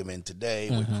that we live in today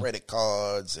with credit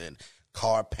cards and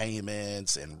car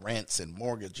payments and rents and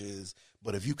mortgages.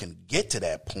 But if you can get to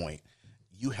that point,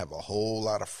 you have a whole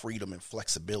lot of freedom and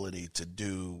flexibility to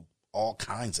do all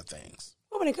kinds of things.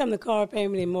 Well, when it comes to car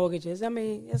payment and mortgages,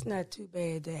 it's not too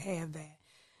bad to have that.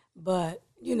 But,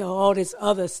 all this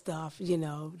other stuff,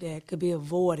 that could be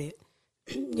avoided,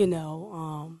 just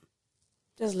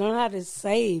learn how to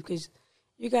save, because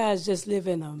you guys just live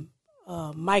in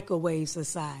a microwave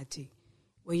society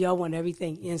where y'all want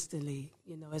everything instantly,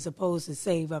 as opposed to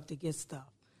save up to get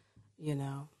stuff,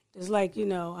 Just like, I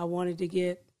need to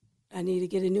get a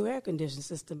new air conditioning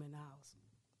system in the house.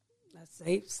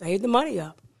 I save the money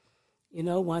up.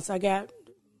 Once I got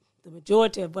the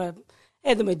majority of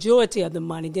the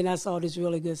money, then I saw this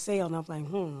really good sale, and I'm like,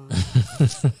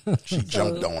 She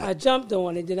jumped on it. I jumped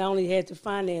on it, then I only had to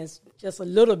finance just a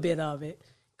little bit of it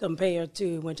compared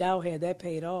to which I had that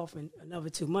paid off in another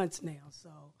 2 months now. So,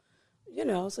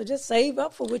 so just save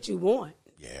up for what you want.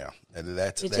 Yeah,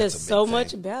 that's It's a just big so thing.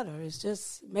 much better. It's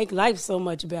just make life so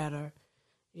much better.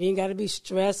 You ain't got to be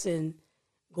stressed and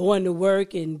going to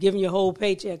work and giving your whole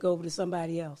paycheck over to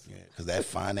somebody else. Yeah, because that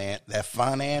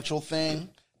financial thing,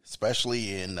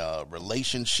 especially in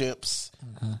relationships,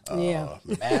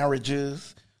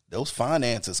 marriages, those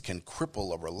finances can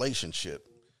cripple a relationship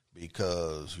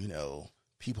because,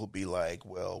 people be like,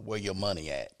 well, where your money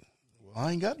at? Well,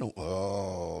 I ain't got no.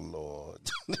 Oh, Lord.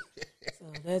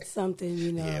 So that's something,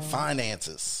 Yeah,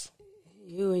 finances.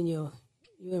 you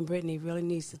and Brittany really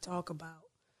needs to talk about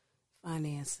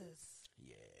finances.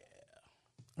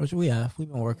 Which we have. We've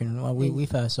been working. Well, we've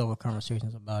had several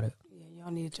conversations about it. Yeah,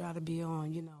 y'all need to try to be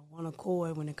on, one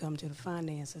accord when it comes to the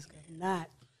finances. 'Cause if not,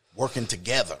 Working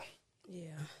together.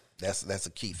 yeah. That's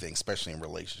a key thing, especially in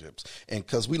relationships. And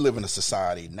because we live in a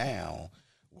society now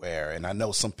where, and I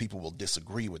know some people will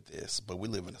disagree with this, but we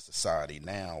live in a society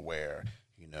now where,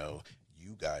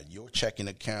 you got your checking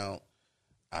account,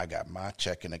 I got my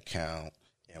checking account,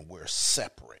 and we're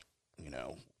separate.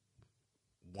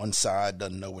 One side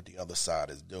doesn't know what the other side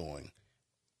is doing.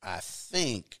 I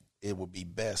think it would be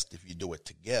best if you do it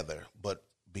together, but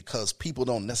because people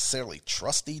don't necessarily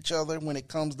trust each other when it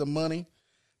comes to money,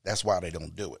 that's why they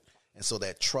don't do it. And so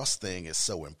that trust thing is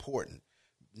so important,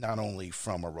 not only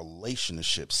from a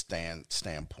relationship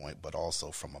standpoint, but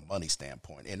also from a money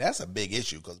standpoint. And that's a big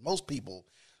issue because most people,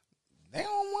 they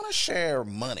don't want to share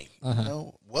money.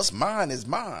 What's mine is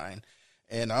mine.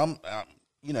 And I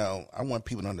want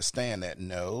people to understand that,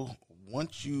 no,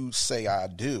 once you say I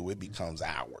do, it becomes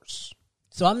ours.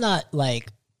 So I'm not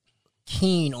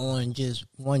keen on just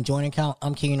one joint account.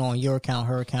 I'm keen on your account,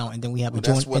 her account, and then we have a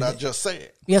joint. That's what I just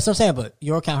said. Yes, I'm saying, but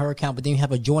your account, her account, but then you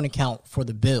have a joint account for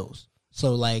the bills.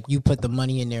 So you put the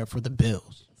money in there for the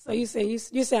bills. So you say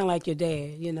you sound like your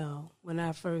dad. When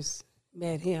I first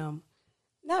met him,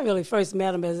 not really first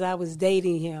met him, as I was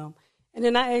dating him, and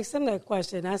then I asked him that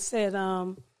question. I said,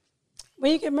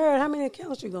 when you get married, how many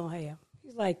accounts you gonna have?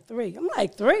 He's like 3. I'm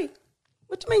like 3.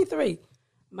 What you mean 3?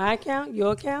 My account,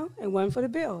 your account, and one for the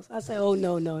bills. I said, oh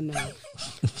no.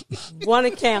 One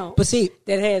account. But see,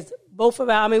 that has both of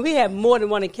our. I mean, we have more than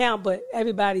one account, but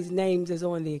everybody's names is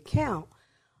on the account.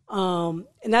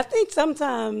 And I think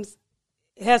sometimes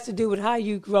it has to do with how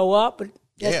you grow up, but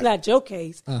that's not your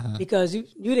case because you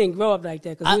didn't grow up like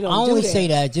that. Because we don't I only do that. say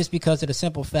that just because of the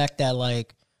simple fact that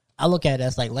I look at it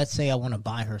as let's say I want to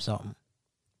buy her something.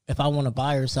 If I want to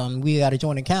buy her something, we got a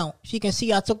joint account. She can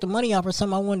see I took the money out for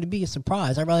something I wanted to be a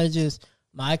surprise. I'd rather just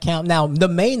my account. Now,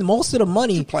 most of the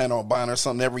money. You plan on buying her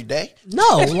something every day?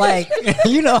 No, Good gracious.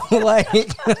 you know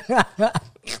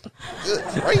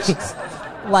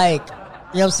what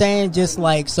I'm saying? Just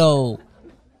so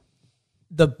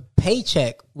the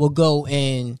paycheck will go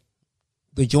in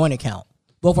the joint account.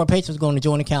 Both our paychecks go in the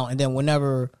joint account, and then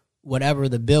whenever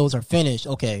the bills are finished,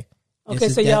 okay. Okay,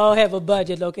 so y'all have a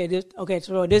budget. Okay,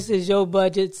 so this is your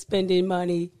budget, spending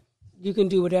money. You can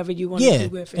do whatever you want to do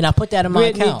with it. And I put that in my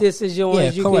Brittany, account. this is yours.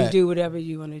 Yeah, you correct. can do whatever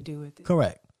you want to do with it.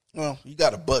 Correct. Well, you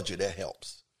got a budget. That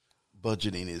helps.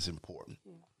 Budgeting is important.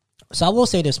 So I will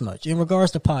say this much. In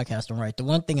regards to podcasting, right, the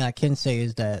one thing I can say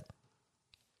is that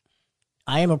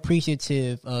I am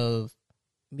appreciative of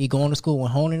me going to school and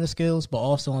honing the skills, but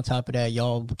also on top of that,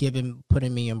 y'all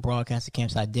putting me in broadcasting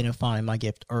camps, identifying my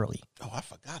gift early. Oh, I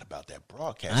forgot about that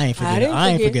broadcast. I ain't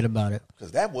forget about it.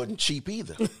 Because that wasn't cheap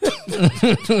either.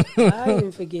 I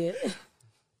didn't forget.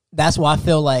 That's why I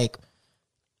feel like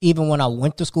even when I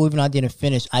went to school, even though I didn't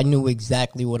finish, I knew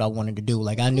exactly what I wanted to do.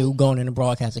 I knew going into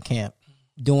broadcasting camp,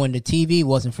 doing the TV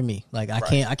wasn't for me. I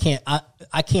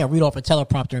can't read off a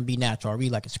teleprompter and be natural. I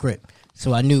read like a script.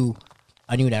 So I knew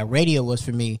that radio was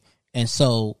for me. And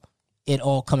so it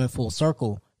all coming full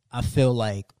circle, I feel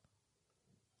like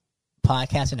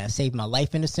podcasting has saved my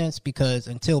life in a sense, because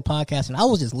until podcasting, I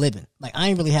was just living. I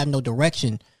ain't really have no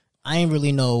direction. I ain't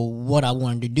really know what I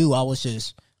wanted to do. I was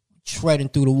just treading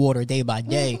through the water day by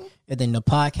day. Mm-hmm. And then the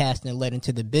podcasting led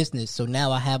into the business. So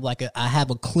now I have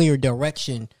a clear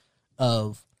direction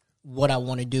of what I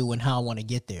want to do and how I want to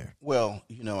get there. Well,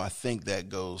 I think that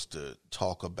goes to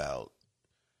talk about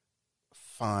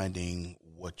finding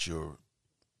what your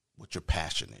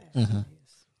passion is. Mm-hmm.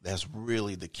 That's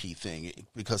really the key thing.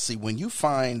 Because, see, when you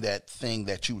find that thing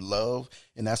that you love,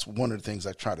 and that's one of the things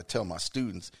I try to tell my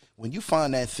students, when you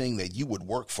find that thing that you would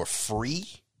work for free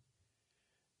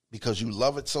because you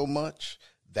love it so much,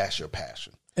 that's your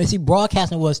passion. And see,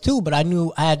 broadcasting was too, but I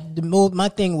knew I had my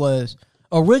thing was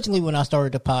originally when I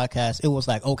started the podcast, it was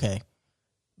okay,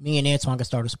 me and Antoine can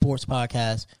start a sports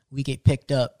podcast. We get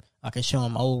picked up. I can show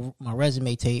him my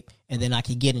resume tape, and then I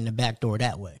can get in the back door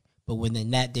that way. But when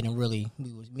then that didn't really,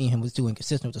 me and him was doing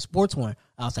consistent with the sports one.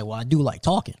 I was like, well, I do like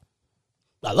talking.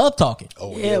 I love talking.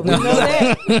 Oh, Yeah, we know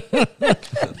that.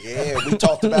 Yeah, we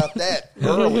talked about that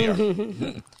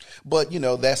earlier. But,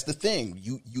 that's the thing.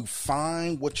 You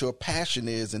find what your passion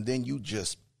is, and then you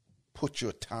just put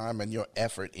your time and your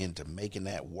effort into making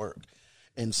that work.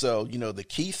 And so, the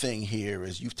key thing here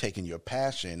is you've taken your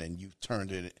passion and you've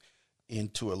turned it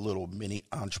into a little mini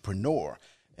entrepreneur.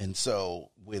 And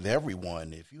so with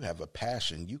everyone, if you have a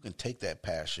passion, you can take that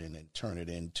passion and turn it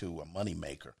into a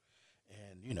moneymaker.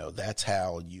 And, that's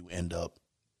how you end up,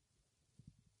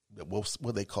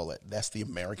 what they call it? That's the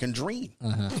American dream.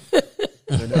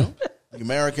 The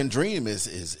American dream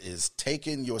is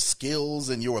taking your skills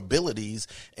and your abilities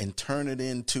and turn it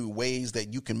into ways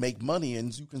that you can make money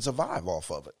and you can survive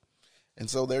off of it. And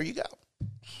so there you go.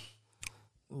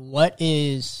 What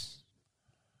is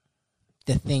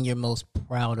the thing you're most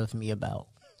proud of me about?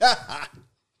 I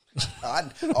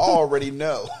already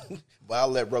know, but I'll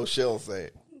let Rochelle say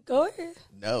it. Go ahead.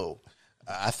 No,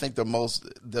 I think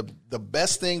the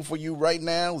best thing for you right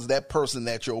now is that person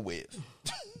that you're with.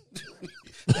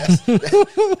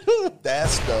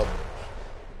 That's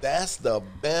the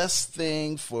best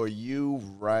thing for you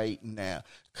right now.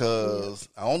 Cause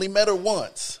I only met her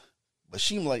once, but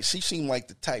she seemed like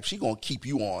the type she gonna keep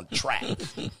you on track.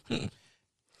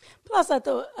 Plus, I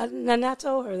told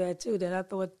her that too. That I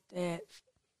thought that,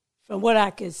 from what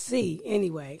I could see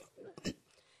anyway,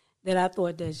 that I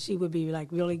thought that she would be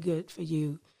like really good for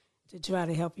you to try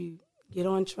to help you get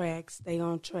on track, stay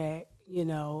on track,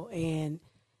 and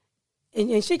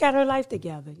she got her life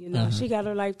together. She got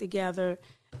her life together.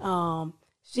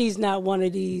 She's not one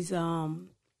of these young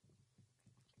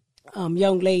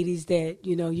ladies that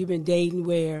you've been dating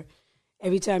where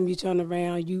every time you turn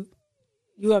around you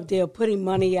up there putting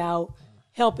money out,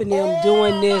 helping them,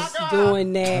 doing this,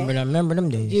 doing that. I remember them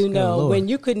days. When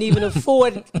you couldn't even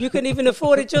afford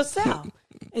it yourself,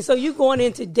 and so you going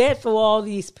into debt for all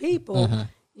these people.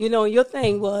 Your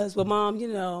thing was, well, Mom,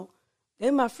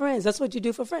 they're my friends. That's what you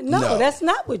do for friends. No, that's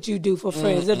not what you do for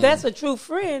friends. If that's a true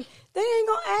friend, they ain't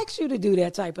gonna ask you to do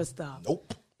that type of stuff.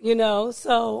 Nope.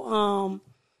 So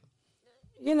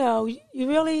you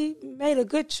really made a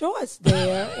good choice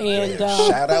there. And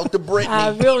shout out to Brittany. I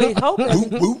really hope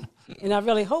and I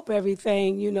really hope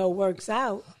everything, works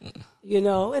out. And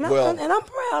I'm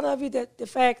proud of you, that the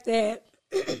fact that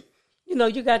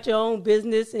you got your own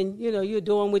business and you're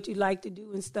doing what you like to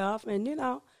do and stuff, and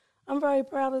I'm very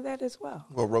proud of that as well.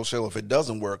 Well, Rochelle, if it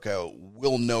doesn't work out,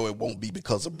 we'll know it won't be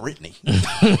because of Brittany.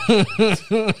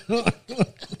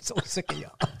 So sick of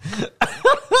y'all.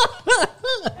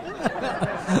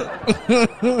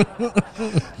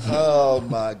 Oh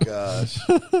my gosh.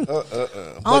 I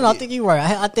don't know. I think you're right.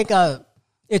 I think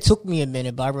it took me a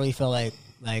minute, but I really felt like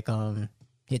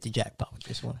hit the jackpot with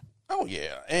this one. Oh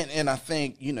yeah, and I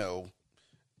think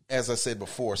as I said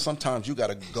before, sometimes you got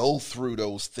to go through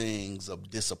those things of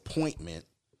disappointment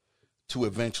to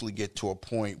eventually get to a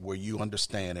point where you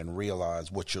understand and realize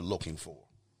what you're looking for.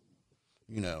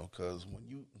 Because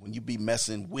when you be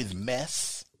messing with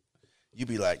mess, you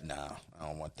be like, nah, I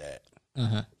don't want that.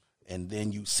 And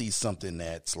then you see something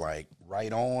that's like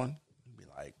right on, you be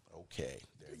like, okay.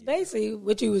 Basically,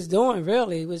 what you was doing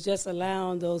really was just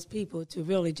allowing those people to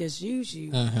really just use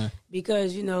you,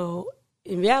 because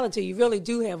in reality, you really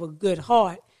do have a good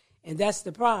heart, and that's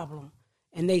the problem.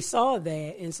 And they saw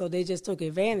that, and so they just took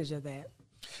advantage of that.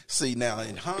 See, now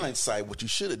in hindsight, what you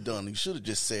should have done, you should have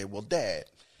just said, well, Dad,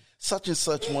 such and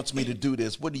such wants me to do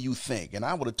this. What do you think? And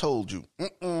I would have told you,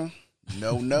 no,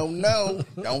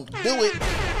 don't do it.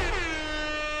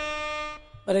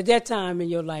 But at that time in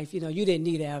your life, you didn't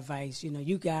need that advice.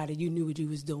 You got it. You knew what you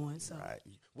was doing. So, right.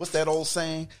 What's that old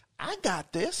saying? I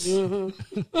got this.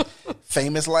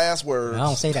 Famous last words. I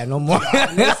don't say that no more.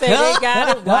 They say they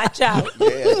got it. Watch out.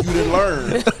 Yeah, you didn't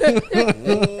learn.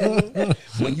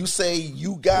 When you say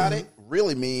you got it,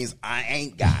 really means I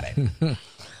ain't got it.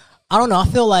 I don't know. I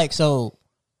feel like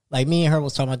me and her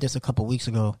was talking about this a couple weeks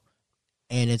ago,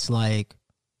 and it's like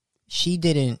she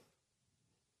didn't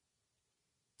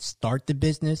start the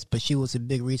business, but she was a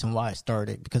big reason why I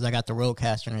started, because I got the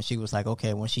Rodecaster, and she was like,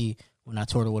 okay, when I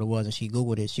told her what it was and she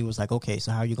Googled it, she was like, okay,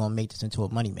 so how are you going to make this into a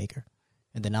moneymaker?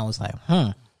 And then I was like,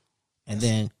 And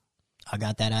then I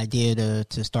got that idea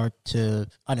to start to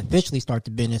unofficially start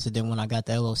the business. And then when I got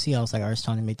the LLC, I was like, all right, it's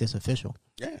time to make this official.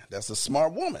 Yeah, that's a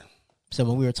smart woman. So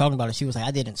when we were talking about it, she was like,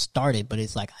 I didn't start it, but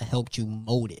it's like I helped you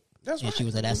mold it. That's and right. she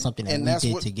was like, that's something that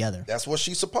we did together. That's what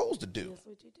she's supposed to do. That's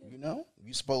what you do.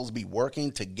 You're supposed to be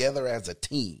working together as a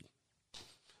team.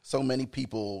 So many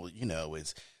people,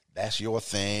 that's your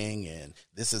thing and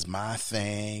this is my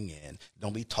thing, and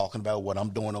don't be talking about what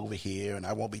I'm doing over here and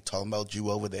I won't be talking about you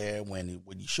over there, when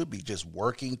you should be just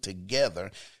working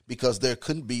together, because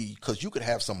you could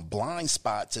have some blind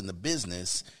spots in the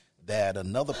business that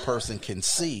another person can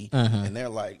see, and they're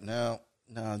like, no,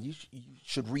 you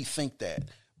should rethink that.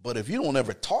 But if you don't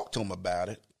ever talk to them about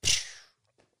it,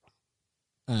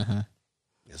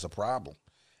 it's a problem.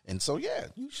 And so, yeah,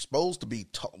 you're supposed to be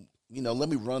let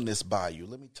me run this by you.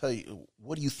 Let me tell you,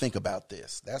 what do you think about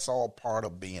this? That's all part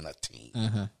of being a team.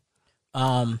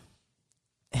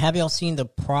 Have y'all seen the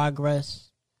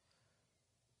progress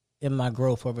in my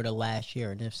growth over the last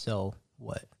year? And if so,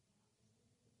 what?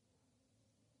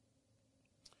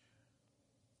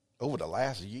 Over the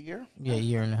last year? Yeah,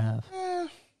 year and a half.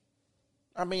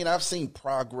 I mean, I've seen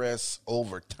progress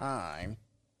over time.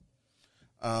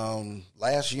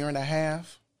 Last year and a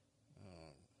half.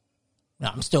 No,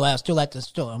 I'm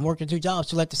working 2 jobs,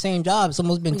 still at the same job. It's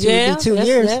almost been 2 years. That's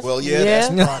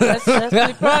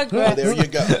pretty progress. Well, there you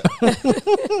go.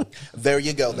 There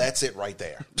you go. That's it right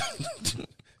there.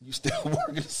 You still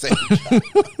working the same job.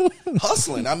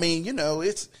 Hustling. I mean,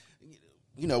 it's,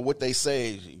 what they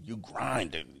say, you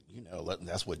grinding.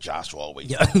 That's what Joshua always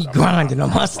says. Yeah, grinding them,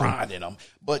 hustling. Grinding them.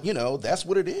 But, that's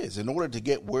what it is. In order to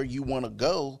get where you want to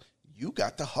go, you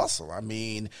got to hustle. I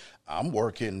mean, I'm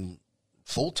working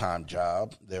full-time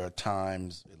job. There are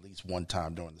times, at least one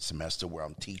time during the semester, where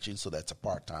I'm teaching, so that's a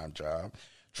part-time job,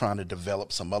 trying to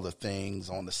develop some other things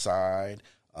on the side,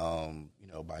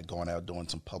 by going out doing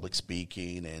some public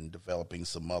speaking and developing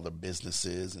some other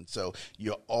businesses. And so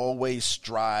you're always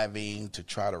striving to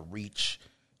try to reach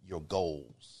your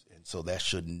goals. And so that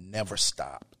should never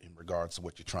stop in regards to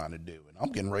what you're trying to do. And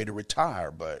I'm getting ready to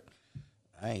retire, but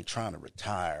I ain't trying to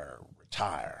retire.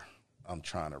 I'm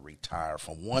trying to retire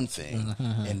from one thing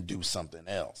and do something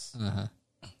else. And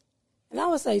I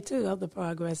would say, too, other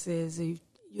progress is you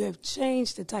have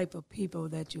changed the type of people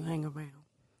that you hang around,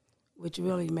 which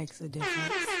really makes a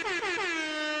difference.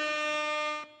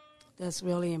 That's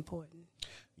really important.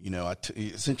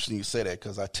 It's interesting you say that,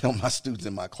 because I tell my students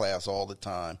in my class all the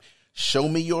time, show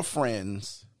me your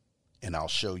friends and I'll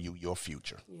show you your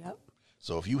future. Yep.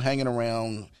 So if you hanging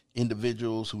around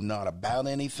individuals who not about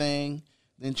anything,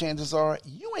 then chances are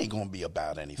you ain't going to be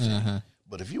about anything.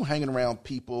 But if you hanging around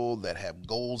people that have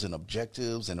goals and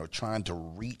objectives and are trying to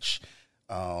reach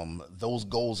those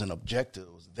goals and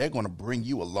objectives, they're going to bring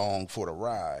you along for the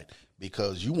ride,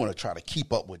 because you want to try to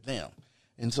keep up with them.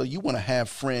 And so you want to have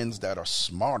friends that are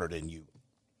smarter than you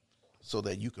so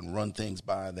that you can run things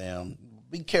by them.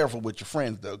 Be careful with your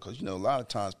friends, though, because, a lot of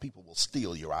times people will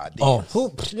steal your ideas. Oh, who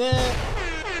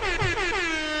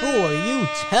are you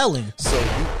telling?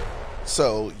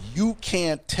 So you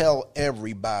can't tell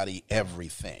everybody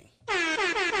everything,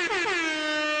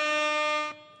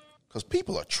 because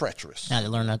people are treacherous. Now they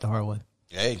learn that the hard way.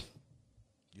 Hey,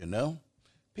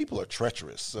 people are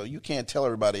treacherous. So you can't tell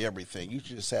everybody everything. You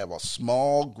just have a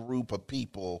small group of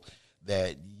people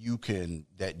that you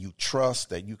trust,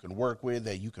 that you can work with,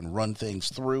 that you can run things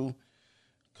through.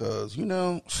 Because,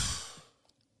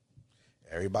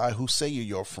 everybody who say you're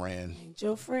your friend ain't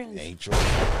your friend.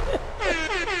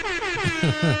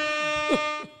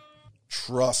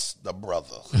 Trust the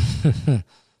brother.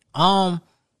 I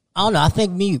don't know. I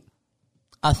think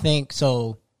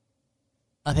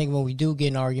when we do get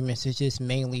in arguments, it's just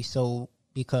mainly so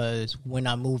because when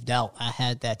I moved out, I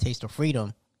had that taste of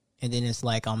freedom, and then it's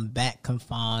like I'm back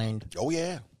confined. Oh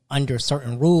yeah, under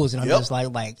certain rules, and I'm just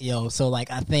like yo. So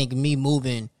like I think me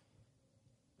moving,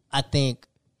 because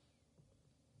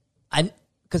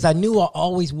I knew I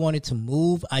always wanted to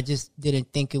move. I just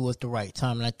didn't think it was the right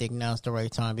time. And I think now it's the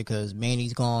right time because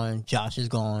Manny's gone. Josh is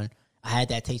gone. I had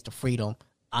that taste of freedom.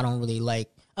 I don't really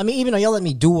even though y'all let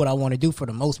me do what I want to do for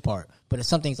the most part, but there's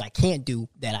some things I can't do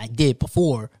that I did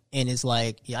before. And it's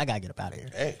like, yeah, I got to get up out of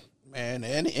here. Hey, man,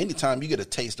 anytime you get a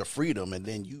taste of freedom and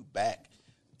then you back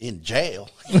in jail.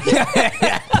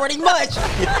 Pretty much.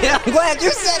 Yeah, I'm glad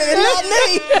you said it and not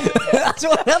me. That's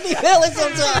what I be feeling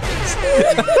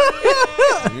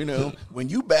sometimes. When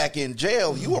you back in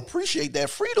jail, you appreciate that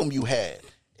freedom you had.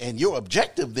 And your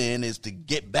objective then is to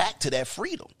get back to that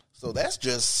freedom. So that's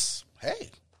just,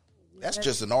 that's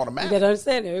just an automatic. You got to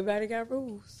understand, everybody got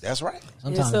rules. That's right.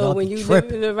 And so when you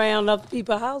living around other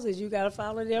people's houses, you got to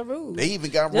follow their rules. They even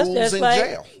got rules in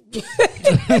jail.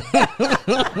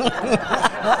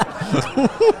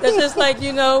 That's just like,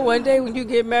 one day when you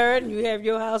get married and you have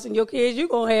your house and your kids, you're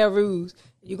going to have rules.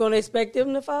 You're going to expect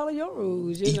them to follow your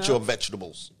rules. Eat your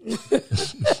vegetables.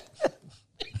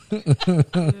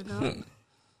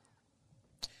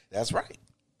 That's right.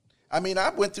 I mean, I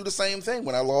went through the same thing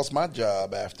when I lost my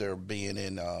job after being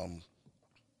in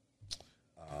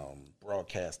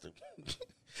broadcasting.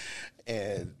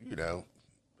 And, you know,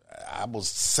 I was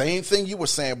same thing you were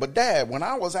saying. But, Dad, when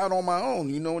I was out on my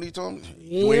own, you know what he told me?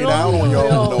 You ain't out on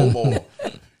your own no more.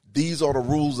 These are the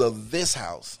rules of this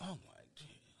house. I'm like,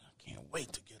 gee, I can't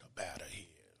wait to get up out of here.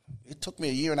 It took me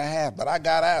a year and a half, but I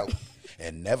got out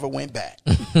and never went back.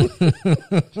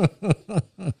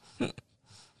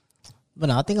 But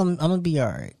no, I think I'm gonna be all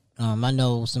right. I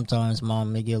know sometimes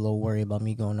Mom may get a little worried about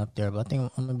me going up there, but I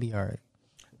think I'm gonna be all right.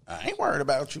 I ain't worried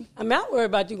about you. I'm not worried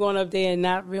about you going up there and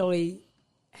not really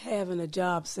having a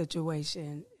job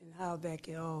situation and how that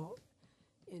can all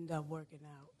end up working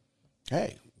out.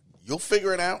 Hey, you'll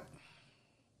figure it out.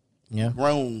 Yeah.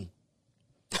 Grown.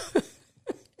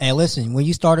 Hey, listen, when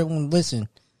you started,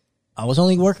 I was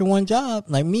only working one job.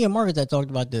 Like me and Marcus, I talked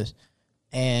about this,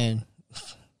 and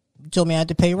you told me I had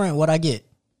to pay rent. What'd I get?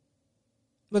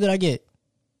 What did I get?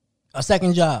 A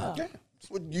second job. Yeah.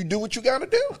 You do what you got to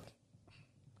do.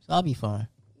 So I'll be fine.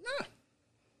 Nah.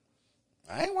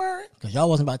 I ain't worried. Because y'all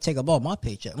wasn't about to take up all my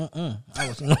paycheck.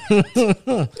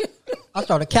 I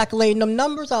started calculating them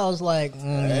numbers. I was like,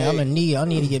 I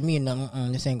need to get me a number.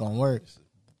 This ain't going to work.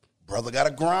 Brother got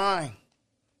to grind.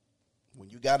 When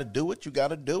you got to do it, you got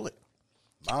to do it.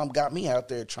 Mom got me out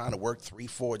there trying to work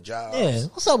 3-4 jobs. Yeah,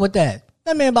 what's up with that?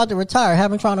 That man about to retire,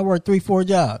 trying to work 3-4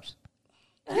 jobs.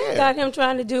 I ain't got him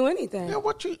trying to do anything. Yeah,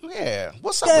 what's up with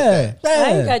that?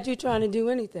 I ain't got you trying to do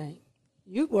anything.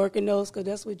 You working those because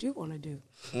that's what you want to do.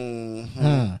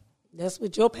 Mm-hmm. That's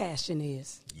what your passion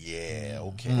is. Yeah,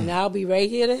 okay. And I'll be right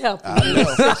here to help you. I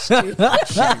know.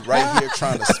 She right here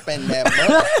trying to spend that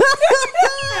money.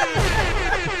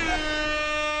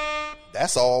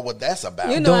 That's all what that's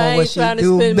about. You know, I ain't trying to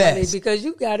spend money because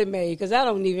you got it made, because I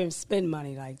don't even spend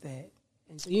money like that.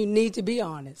 And so you need to be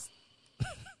honest.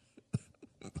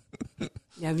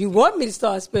 Now, if you want me to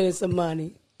start spending some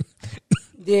money,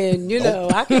 then, you know,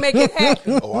 I can make it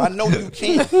happen. Oh, I know you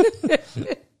can.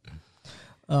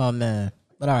 Oh, man.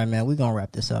 But all right, man, we're going to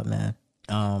wrap this up, man.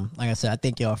 Like I said, I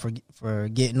thank y'all for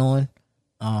getting on.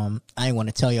 I ain't want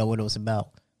to tell y'all what it was about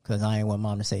because I ain't want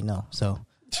Mom to say no. So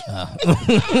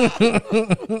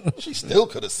she still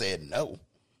could have said no.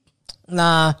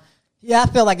 Nah. Yeah, I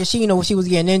felt like if she knew what she was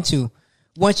getting into,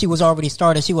 once she was already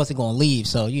started, she wasn't going to leave.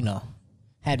 So, you know,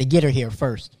 had to get her here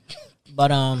first.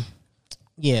 But,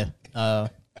 yeah. I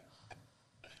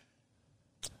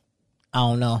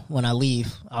don't know. When I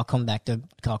leave, I'll come back to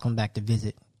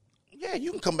visit. Yeah,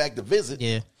 you can come back to visit.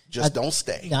 Yeah, just don't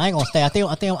stay. Yeah, I ain't gonna stay. I think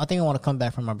I want to come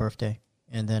back for my birthday,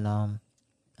 and then I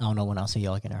don't know when I'll see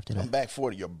y'all again after that. Come back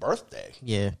for your birthday.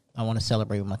 Yeah, I want to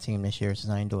celebrate with my team this year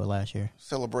since I didn't do it last year.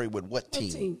 Celebrate with what team?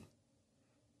 What team?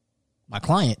 My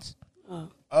clients.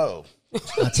 Oh,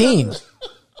 my team.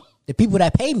 The people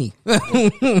that pay me.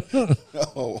 The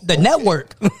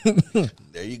network.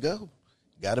 There you go.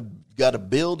 Gotta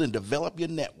build and develop your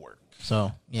network.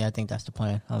 So yeah, I think that's the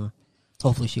plan.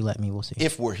 Hopefully she let me. We'll see.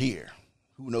 If we're here,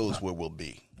 who knows where we'll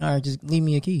be? All right, just leave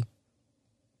me a key.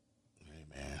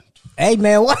 Hey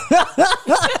man, what?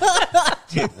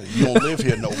 You don't live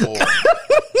here no more.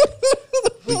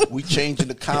 We changing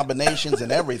the combinations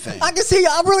and everything. I can see.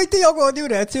 I really think y'all gonna do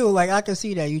that too. Like I can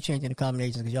see that you changing the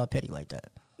combinations because y'all petty like that.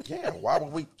 Yeah, why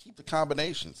would we keep the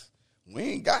combinations? We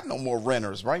ain't got no more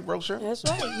renters, right, Rocher? That's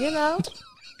right, you know.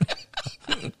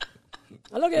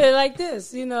 I look at it like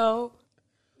this, you know.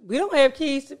 We don't have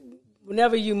keys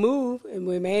whenever you move, and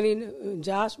with Manny and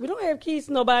Josh, we don't have keys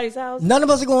to nobody's house. None of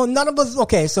us.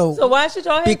 Okay, so why should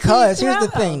y'all have because keys to here's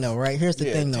the our thing, house? though, right? Here's the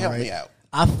thing, though, help right? me out.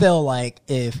 I feel like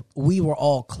if we were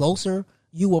all closer,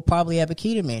 you will probably have a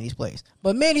key to Manny's place.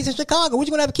 But Manny's in Chicago. What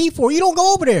you gonna have a key for? You don't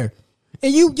go over there.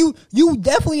 And you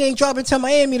definitely ain't driving to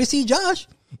Miami to see Josh.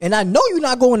 And I know you're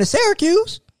not going to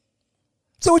Syracuse.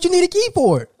 So what you need a key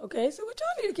for? Okay, so what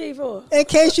y'all need a key for? In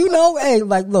case you know, hey,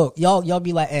 like, look, y'all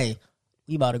be like, hey,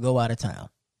 we about to go out of town.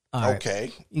 All right.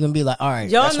 Okay. You're going to be like, all right.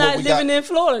 Y'all not living in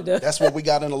Florida. That's what we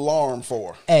got an alarm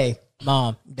for. Hey,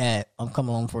 Mom, Dad, I'm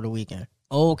coming home for the weekend.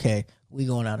 Okay, we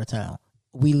going out of town.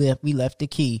 We left the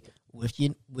key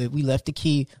we left the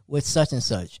key with such and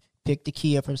such. Pick the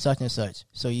key up from such and such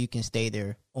so you can stay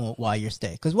there while you're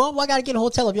staying. Because, well, I got to get a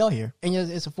hotel if y'all here. And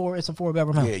it's a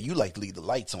 4-bedroom house. Yeah, you like to leave the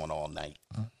lights on all night.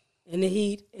 In the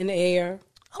heat, in the air.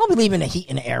 I don't be leaving the heat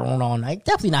and the air on all night.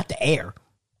 Definitely not the air.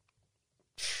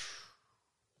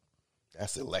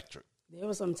 That's electric. There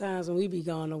were some times when we be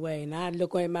going away, and I'd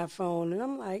look at my phone, and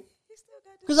I'm like, he still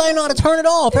got Because I didn't know how to turn it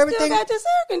off. Still Everything. got this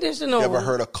air conditioner on. You ever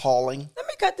heard of calling? Let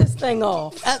me cut this thing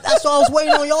off. That's what I was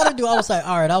waiting on y'all to do. I was like,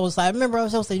 all right. I remember I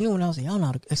was like, you and I was like, I don't know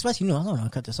how to, especially you know, I don't know how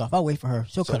to cut this off. I'll wait for her.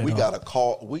 She'll So cut it we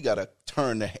off. we gotta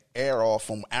turn the air off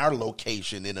from our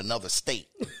location in another state.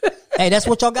 Hey, that's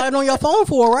what y'all got it on your phone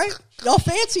for, right? Y'all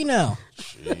fancy now.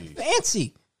 Jeez.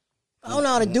 Fancy. I don't know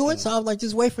how to do it, so I was like,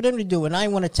 just wait for them to do it. And I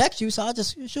didn't want to text you, so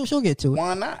she'll get to it.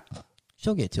 Why not?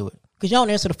 She'll get to it. Because y'all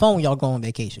don't answer the phone when y'all go on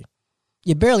vacation.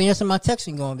 You barely answer my text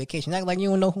when you go on vacation. Act like you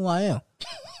don't know who I am.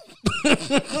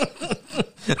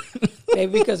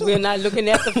 Maybe because we're not looking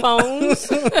at the phones.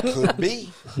 Could be.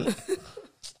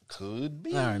 Could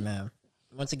be. All right, man.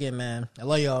 Once again, man, I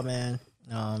love y'all, man.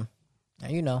 Now,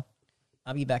 you know,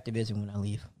 I'll be back to visit when I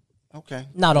leave. Okay.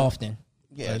 Not often.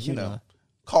 Yeah, but, you know.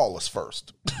 Call us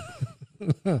first.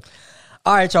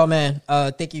 All right, y'all, man.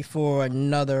 Thank you for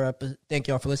thank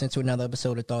y'all for listening to another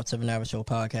episode of Thoughts of an Average Show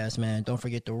podcast, man. Don't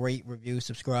forget to rate, review,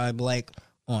 subscribe, like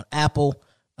on Apple,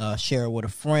 share it with a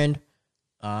friend.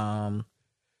 And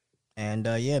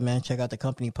yeah, man, check out the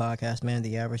company podcast, man,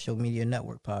 the Average Show Media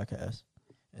Network podcast.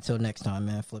 Until next time,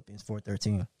 man, Philippians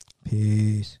 4:13.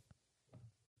 Peace.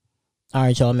 All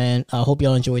right, y'all, man. I hope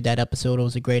y'all enjoyed that episode. It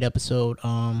was a great episode.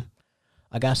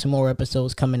 I got some more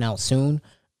episodes coming out soon.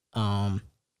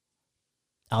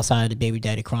 Outside of the Baby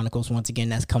Daddy Chronicles, once again,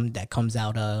 that comes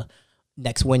out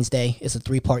next Wednesday. It's a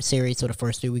 3-part series, so the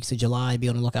first 3 weeks of July. Be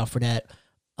on the lookout for that.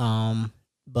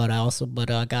 But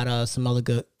I got some other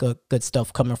good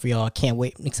stuff coming for y'all. I can't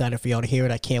wait. I'm excited for y'all to hear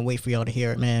it. I can't wait for y'all to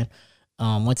hear it, man.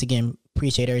 Once again,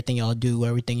 appreciate everything y'all do,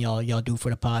 everything y'all do for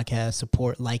the podcast,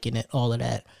 support, liking it, all of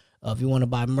that. If you want to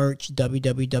buy merch,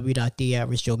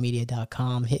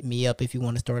 www.theaveragejoemedia.com. Hit me up if you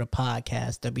want to start a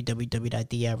podcast,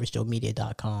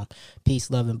 www.theaveragejoemedia.com. Peace,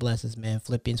 love, and blessings, man.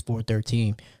 Philippians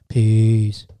 4:13.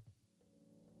 Peace.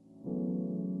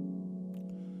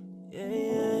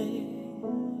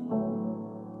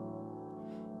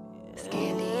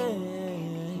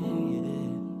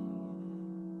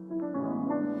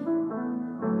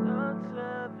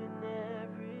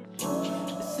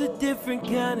 It's a different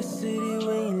kind of city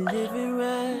when you're living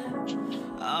right.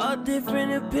 All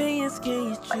different opinions, can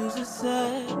you choose a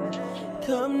side?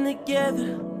 Come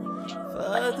together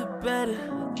for the better.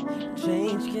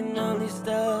 Change can only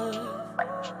start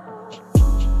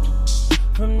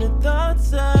from the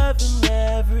thoughts of an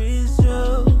average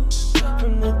Joe.